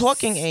 and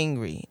talking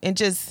angry and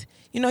just.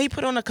 He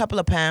put on a couple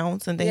of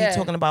pounds and then Yeah. he's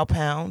talking about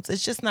pounds.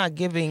 It's just not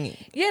giving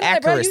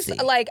accuracy. accuracy.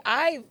 Like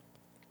I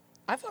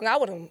hung out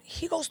with him.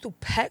 He goes through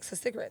packs of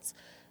cigarettes.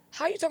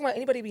 How you talking about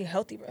anybody being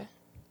healthy, bro?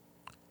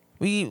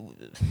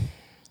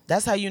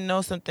 That's how you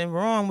know something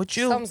wrong with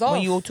you Something's when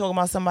off. you talking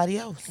about somebody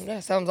else. Yeah,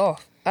 something's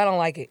off. I don't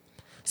like it.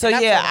 So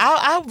And yeah,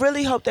 that's I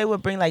really hope they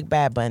would bring like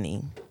Bad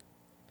Bunny,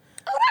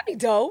 Oh, that'd be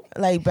dope.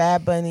 like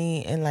Bad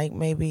Bunny, and like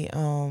maybe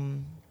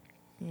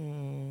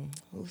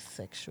who's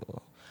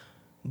sexual?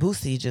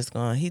 Boosie just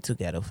gone. He too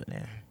ghetto for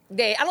that.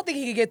 Yeah, I don't think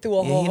he could get through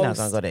a Yeah, whole he's not host.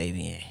 gonna go to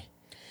AVN.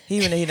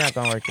 Even though he's not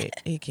gonna work it,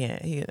 he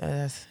can't.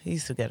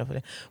 He's too ghetto for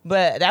that.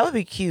 But that would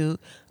be cute.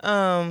 Who?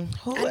 I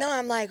know.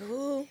 I'm like,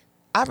 who?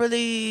 I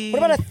really.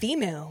 What about a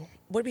female?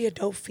 Would be a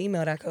dope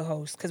female that could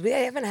host? Because we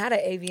haven't had an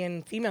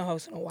avian female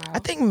host in a while. I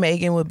think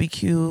Megan would be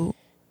cute.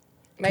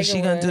 Cause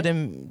she gonna do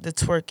would. the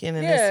twerking and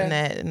this Yeah. and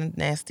that and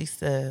nasty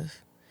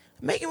stuff.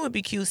 Megan would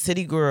be cute.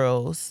 City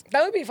Girls.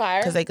 That would be fire.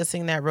 Because they could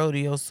sing that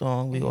rodeo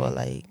song. We all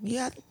like,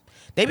 yeah.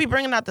 They be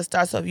bringing out the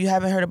stars. So if you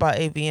haven't heard about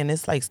AVN,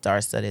 it's like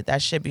star-studded. That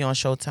should be on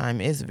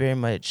Showtime. It's very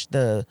much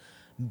the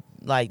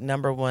like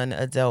 #1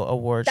 adult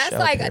award That's show.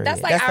 like period.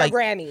 that's like our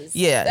Grammys.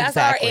 Yeah, that's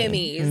exactly. our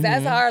Emmys.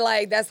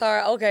 That's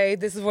our okay.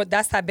 This is what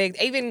that's that big.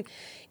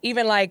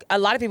 Even like a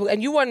lot of people.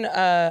 And you won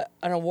an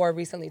award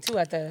recently too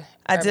at the.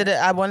 I did it.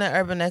 I won an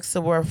Urban X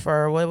award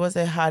for what was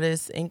it,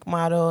 hottest ink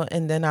model,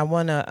 and then I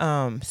won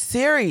a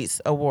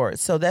series award.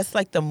 So that's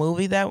like the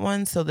movie that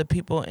won. So the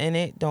people in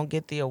it don't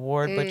get the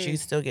award, but you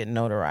still get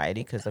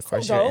notoriety because of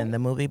course you're dope. in the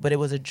movie. But it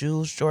was a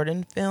Jules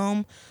Jordan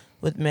film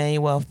with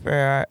Manuel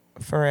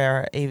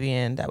Ferrer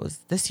Avian. That was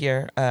this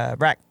year.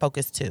 Rack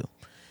Focus 2,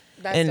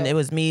 That's and dope. it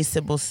was me,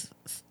 Sybil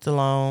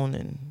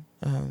Stallone,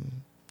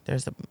 and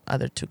there's the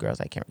other two girls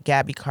I can't.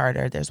 Gabby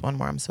Carter. There's one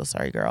more. I'm so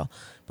sorry, girl.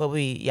 But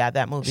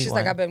that movie. She's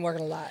won. like, I've been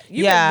working a lot.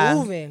 You've Yeah. been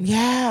moving.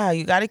 Yeah,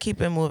 you got to keep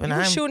it moving. You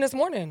were I'm shooting this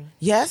morning.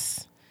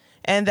 yes,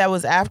 and that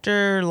was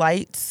after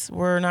lights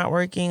were not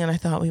working, and I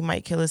thought we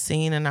might kill a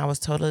scene, and I was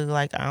totally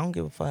like, I don't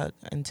give a fuck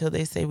until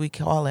they say we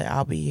call it.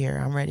 I'll be here.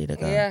 I'm ready to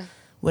go. Yeah.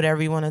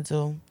 Whatever you want to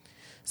do.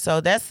 So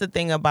that's the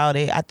thing about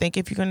it. I think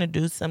if you're gonna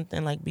do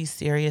something, like be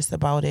serious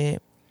about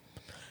it,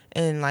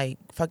 and like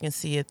fucking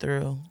see it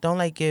through. Don't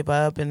like give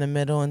up in the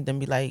middle and then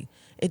be like,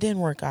 it didn't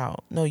work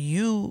out. No,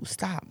 you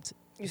stopped.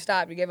 You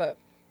stopped. You gave up.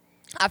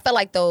 I felt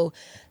like though,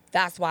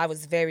 that's why I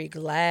was very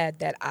glad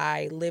that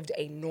I lived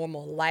a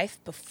normal life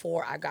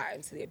before I got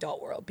into the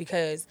adult world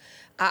because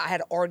I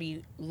had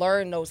already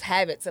learned those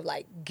habits of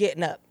like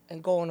getting up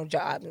and going to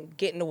jobs and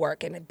getting to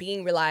work and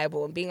being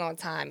reliable and being on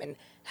time and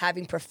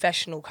having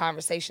professional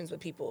conversations with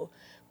people,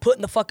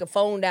 putting the fucking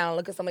phone down,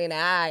 looking somebody in the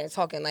eye and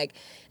talking like,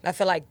 and I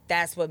feel like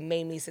that's what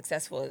made me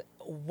successful,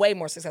 way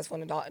more successful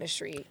in the adult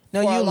industry.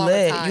 No, for a you longer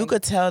lit. time. You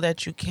could tell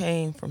that you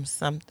came from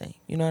something.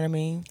 You know what I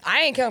mean?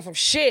 I ain't coming from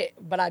shit,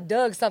 but I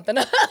dug something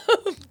up.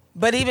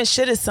 But even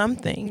shit is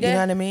something. You Yeah, know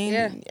what I mean?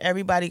 yeah.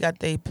 Everybody got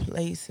their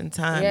place and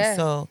time. Yeah.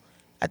 So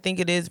I think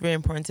it is very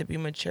important to be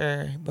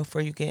mature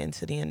before you get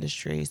into the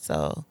industry.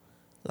 So,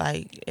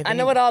 like, if I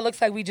know it all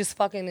looks like we just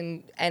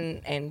fucking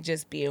and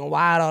just being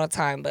wild all the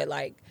time, but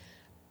like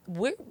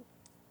we're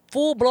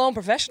full blown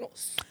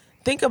professionals.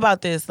 think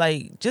about this.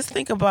 Like, just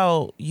think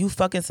about you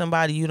fucking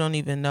somebody you don't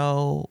even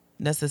know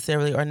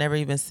necessarily or never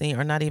even seen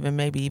or not even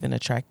maybe even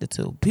attracted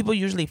to. People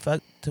usually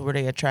fuck to where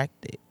they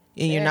attracted.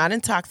 And you're Yeah. not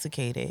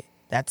intoxicated.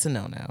 That's a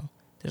no-no.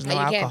 There's no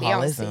And you can't be on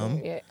alcoholism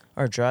scene, yeah.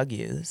 or drug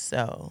use.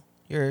 So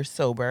you're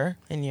sober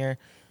and you're...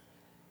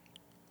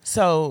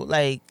 So,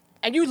 like...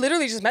 And you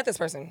literally just met this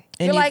person.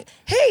 And You're you- like,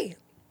 hey,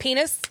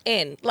 penis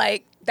in.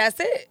 Like, that's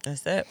it.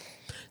 That's it.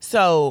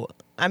 So,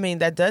 I mean,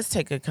 that does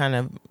take a kind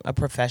of a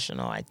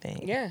professional, I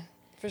think. Yeah,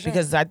 for sure.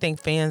 Because I think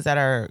fans that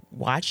are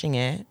watching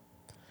it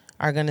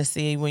are going to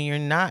see when you're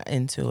not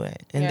into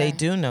it. And they Yeah.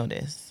 do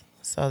notice.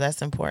 So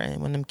that's important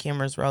when them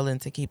cameras rolling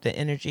to keep the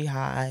energy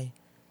high,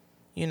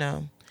 you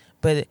know.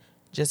 But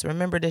just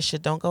remember this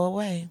shit don't go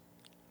away.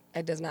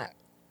 It does not.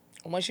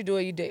 Once you do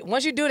it, you do it.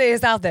 Once you do it,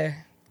 it's out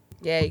there.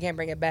 Yeah, you can't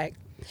bring it back.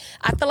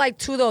 I feel like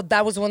too though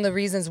that was one of the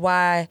reasons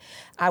why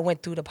I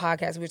went through the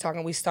podcast.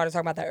 We started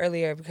talking about that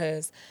earlier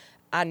because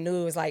I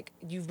knew it was like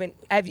you've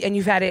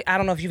had it. I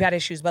don't know if you've had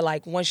issues, but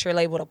like once you're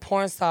labeled a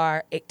porn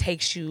star, it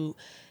takes you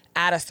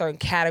out of certain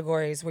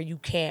categories where you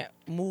can't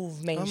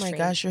move mainstream. Oh my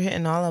gosh, you're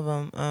hitting all of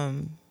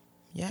them.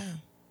 Yeah.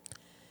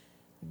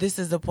 This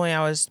is the point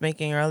I was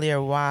making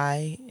earlier.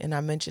 Why, and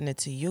I mentioned it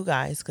to you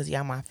guys because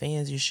my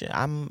fans.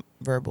 I'm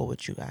verbal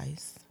with you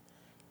guys.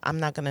 I'm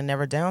not gonna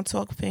never down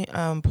talk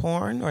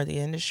porn or the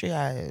industry.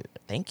 I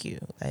thank you.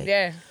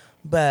 Yeah.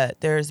 But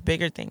there's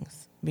bigger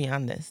things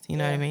beyond this. You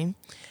know what I mean?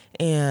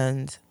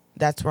 And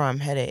that's where I'm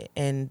headed.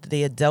 And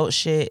the adult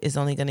shit is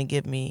only gonna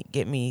get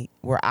me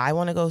where I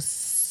want to go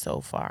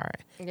so far.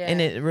 Yeah. And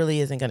it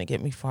really isn't gonna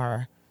get me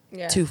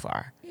too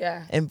far.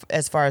 Yeah. And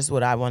as far as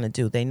what I want to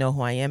do, they know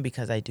who I am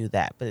because I do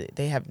that. But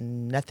they have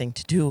nothing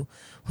to do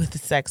with the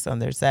sex on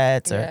their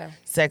sets or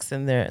sex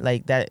in their,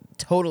 like, that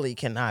totally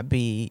cannot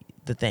be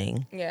the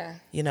thing. Yeah.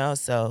 You know,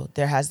 so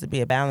there has to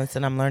be a balance.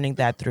 And I'm learning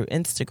that through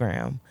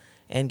Instagram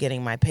and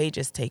getting my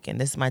pages taken.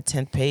 This is my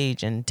 10th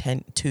page in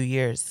 2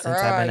 years since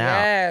I've been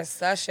out. Yes,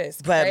 that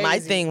shit's But crazy. my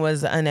thing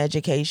was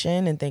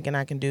uneducation and thinking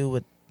I can do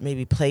what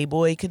maybe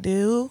Playboy could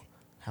do.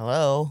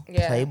 Hello,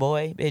 Yeah.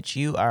 Playboy, bitch,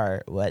 you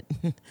are what?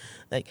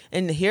 Like,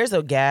 and here's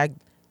a gag: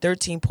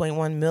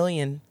 13.1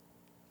 million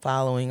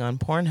following on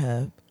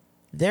Pornhub.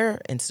 Their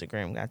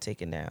Instagram got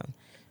taken down.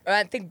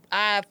 I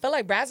feel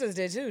like Brazzers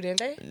did too, didn't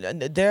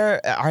they?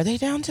 Are they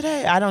down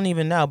today? I don't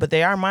even know, but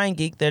they are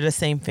MindGeek. They're the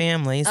same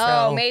family. So.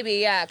 Oh, maybe,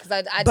 yeah. Because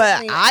I But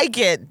definitely- I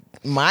get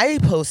my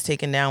posts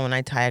taken down when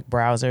I tag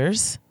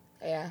browsers,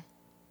 Yeah.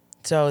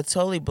 so it's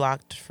totally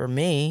blocked for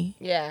me,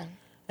 Yeah.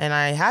 and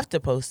I have to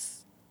post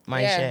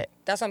my shit.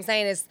 That's what I'm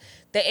saying is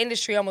the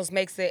industry almost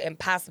makes it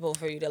impossible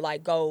for you to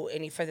like go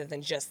any further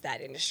than just that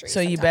industry. So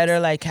you sometimes. better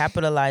like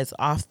capitalize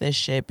off this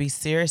shit. Be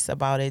serious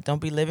about it. Don't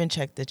be living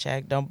check to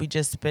check. Don't be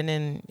just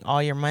spending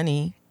all your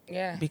money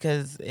Yeah.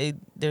 because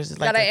there's You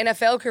like got an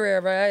NFL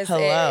career, bro.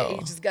 Hello.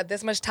 You just got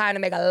this much time to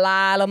make a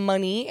lot of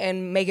money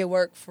and make it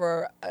work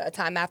for a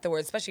time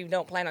afterwards, especially if you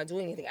don't plan on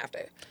doing anything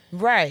after.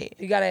 right.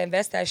 You got to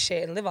invest that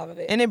shit and live off of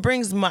it. And it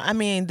brings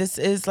this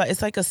is like,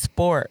 it's like a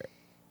sport.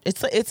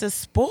 It's a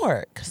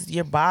sport because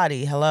your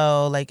body,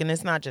 and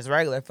it's not just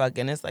regular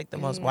fucking. It's like the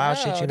most wild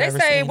shit you've they ever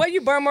say, seen. well,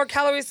 you burn more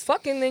calories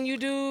fucking than you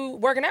do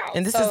working out.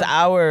 And this So- is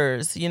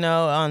hours,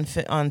 on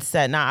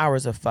set. Not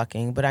hours of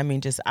fucking, but I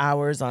mean just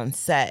hours on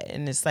set.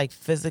 And it's like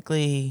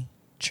physically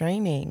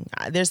training.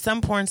 There's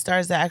some porn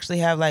stars that actually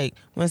have like,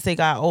 once they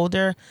got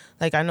older,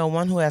 like I know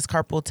one who has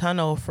carpal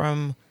tunnel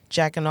from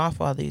jacking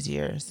off all these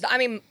years. I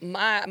mean,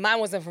 mine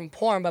wasn't from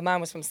porn, but mine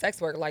was from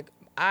sex work. Like,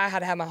 I had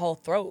to have my whole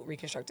throat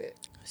reconstructed.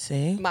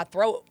 See? My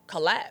throat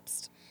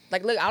collapsed.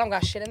 Like, look, I don't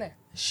got shit in there.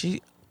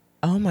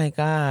 Oh my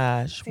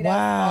gosh. See that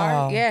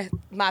Wow. scar? Yeah,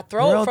 my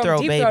throat Real from throat,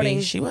 deep baby.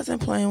 throating. She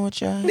wasn't playing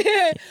with you.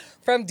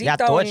 From deep Y'all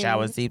throating. thought y'all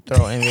was deep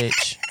throating,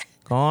 bitch.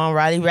 Go on,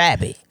 Riley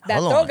Rabbit. That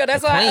Hold throat on. go.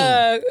 That's The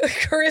why queen.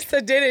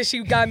 Carissa did it.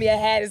 She got me a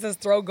hat. It says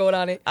throat goat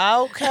on it.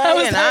 Okay,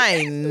 was and like- I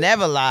ain't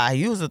never lie.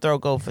 You was a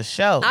throat goat for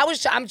sure.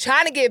 I'm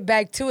trying to get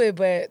back to it,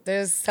 but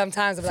there's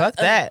sometimes I'm Fuck like,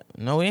 that.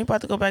 No, we ain't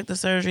about to go back to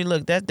surgery.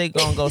 Look, that thing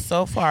gonna go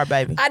so far,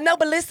 baby. I know,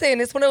 but listen,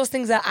 it's one of those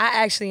things that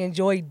I actually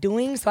enjoy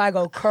doing, so I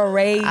go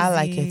crazy. I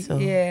like it too.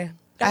 Yeah.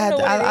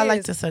 I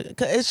like to say,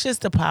 cause it's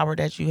just the power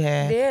that you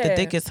have. Yeah. The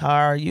dick is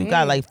hard. You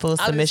got like full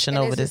submission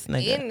over this In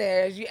nigga.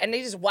 there, and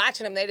they just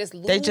watching them. They just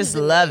They just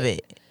love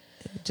it.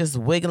 Just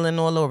wiggling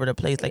all over the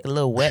place like a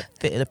little wet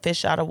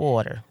fish out of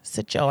water.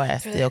 Sit your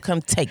ass still.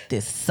 Come take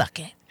this. Suck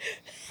it.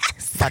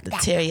 About to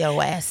tear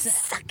your ass.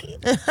 Suck it.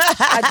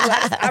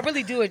 I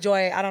really do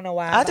enjoy it. I don't know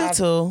why. I do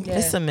too. Yeah.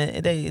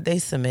 They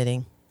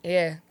submitting.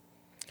 Yeah.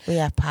 We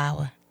have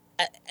power.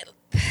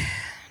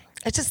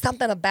 It's just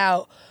something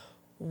about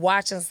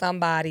watching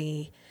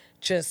somebody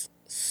just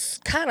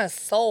kind of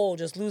soul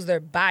just lose their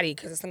body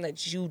because it's something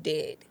that you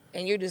did.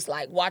 And you're just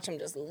like, watch them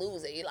just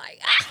lose it. You're like,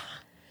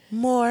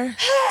 More.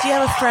 Do you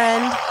have a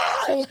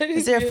friend?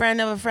 Is there a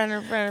friend of a friend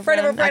of a friend of a Friend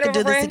of a friend? I friend can of do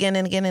a this friend? again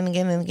and again and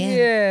again and again.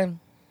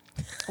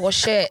 Yeah. Well,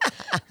 shit.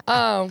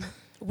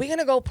 We're going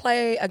to go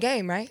play a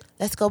game, right?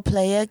 Let's go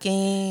play a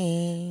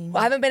game.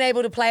 Well, I haven't been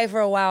able to play for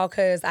a while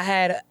because I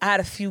had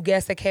a few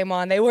guests that came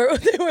on. They were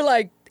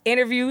like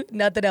interviewed,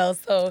 nothing else.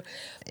 So,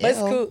 but it's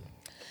Ew. cool.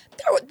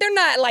 They're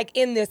not like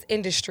in this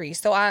industry,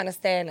 so I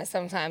understand that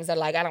sometimes they're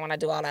like, I don't want to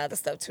do all that other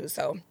stuff too.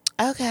 So,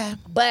 Okay.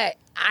 but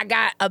I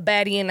got a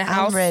baddie in the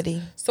house.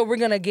 ready. So we're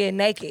gonna get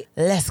naked.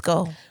 Let's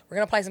go. We're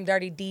gonna play some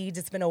dirty deeds.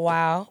 It's been a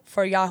while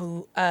for y'all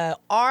who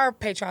are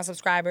Patreon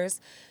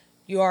subscribers.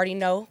 You already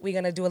know we're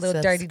gonna do a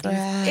little dirty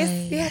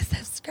deeds.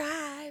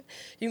 Subscribe.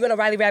 You can go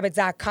to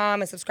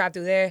RileyRabbit.com and subscribe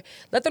through there.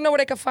 Let them know where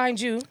they can find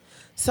you.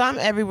 So I'm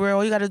everywhere.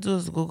 All you got to do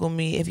is Google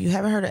me. If you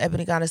haven't heard of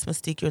Ebony Goddess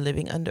Mystique, you're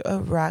living under a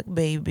rock,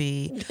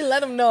 baby.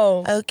 Let them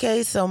know.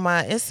 Okay, so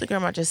my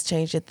Instagram, I just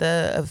changed it.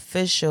 The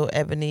official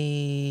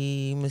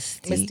Ebony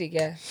Mystique.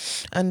 Yeah.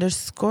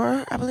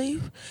 _ I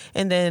believe.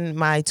 And then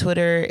my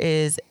Twitter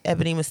is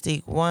Ebony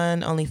Mystique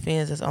 1.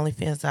 OnlyFans is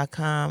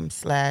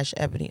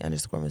onlyfans.com/Ebony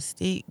 _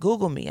 Mystique.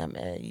 Google me.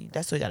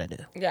 That's what you got to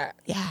do. Yeah.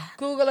 Yeah.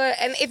 Google it.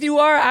 And if you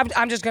are,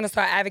 I'm just going to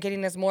start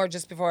advocating this more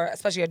just before,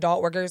 especially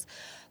adult workers.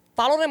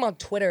 Follow them on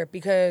Twitter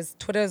because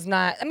Twitter's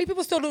not, I mean,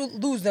 people still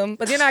lose them,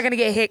 but they're not going to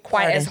get hit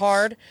quite as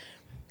hard.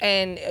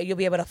 And you'll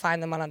be able to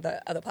find them on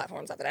the other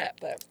platforms after that.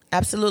 But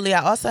Absolutely.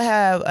 I also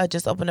have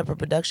just opened up a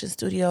production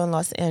studio in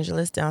Los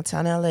Angeles,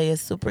 downtown LA.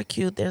 It's super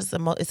cute. It's a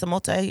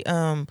multi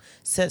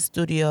set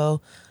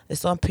studio.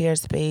 It's on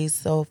Peerspace.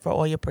 So for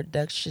all your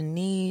production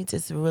needs,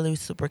 it's really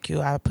super cute.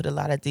 I put a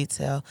lot of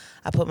detail.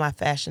 I put my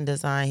fashion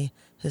design,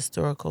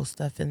 historical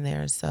stuff in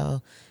there.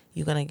 So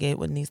you're going to get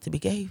what needs to be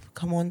gave.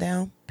 Come on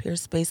down.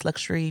 Peerspace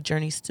Luxury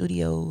Journey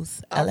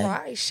Studios, LA. all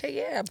right, shit,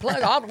 yeah.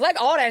 Plug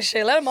all that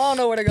shit. Let them all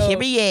know where to go.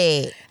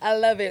 Period. I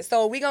love it.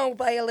 So we going to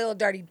play a little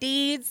Dirty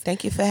Deeds.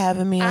 Thank you for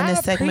having me on I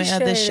this segment of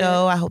the appreciate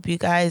show. I hope you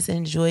guys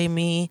enjoy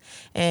me.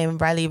 And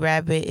Riley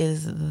Rabbit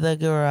is the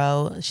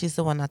girl. She's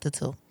the one, not the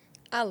two.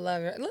 I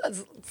love it. Look,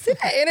 see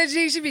that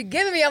energy she be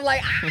giving me. I'm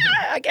like,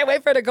 I can't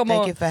wait for her to come on.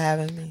 Thank you for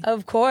having me.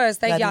 Of course.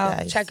 Thank Love you y'all.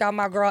 guys. Check out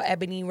my girl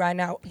Ebony right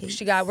now.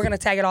 We're gonna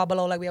tag it all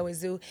below like we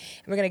always do. And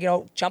we're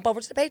gonna jump over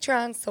to the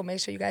Patreon. So make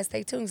sure you guys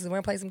stay tuned because we're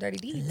gonna play some Dirty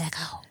Deeds. Let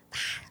go.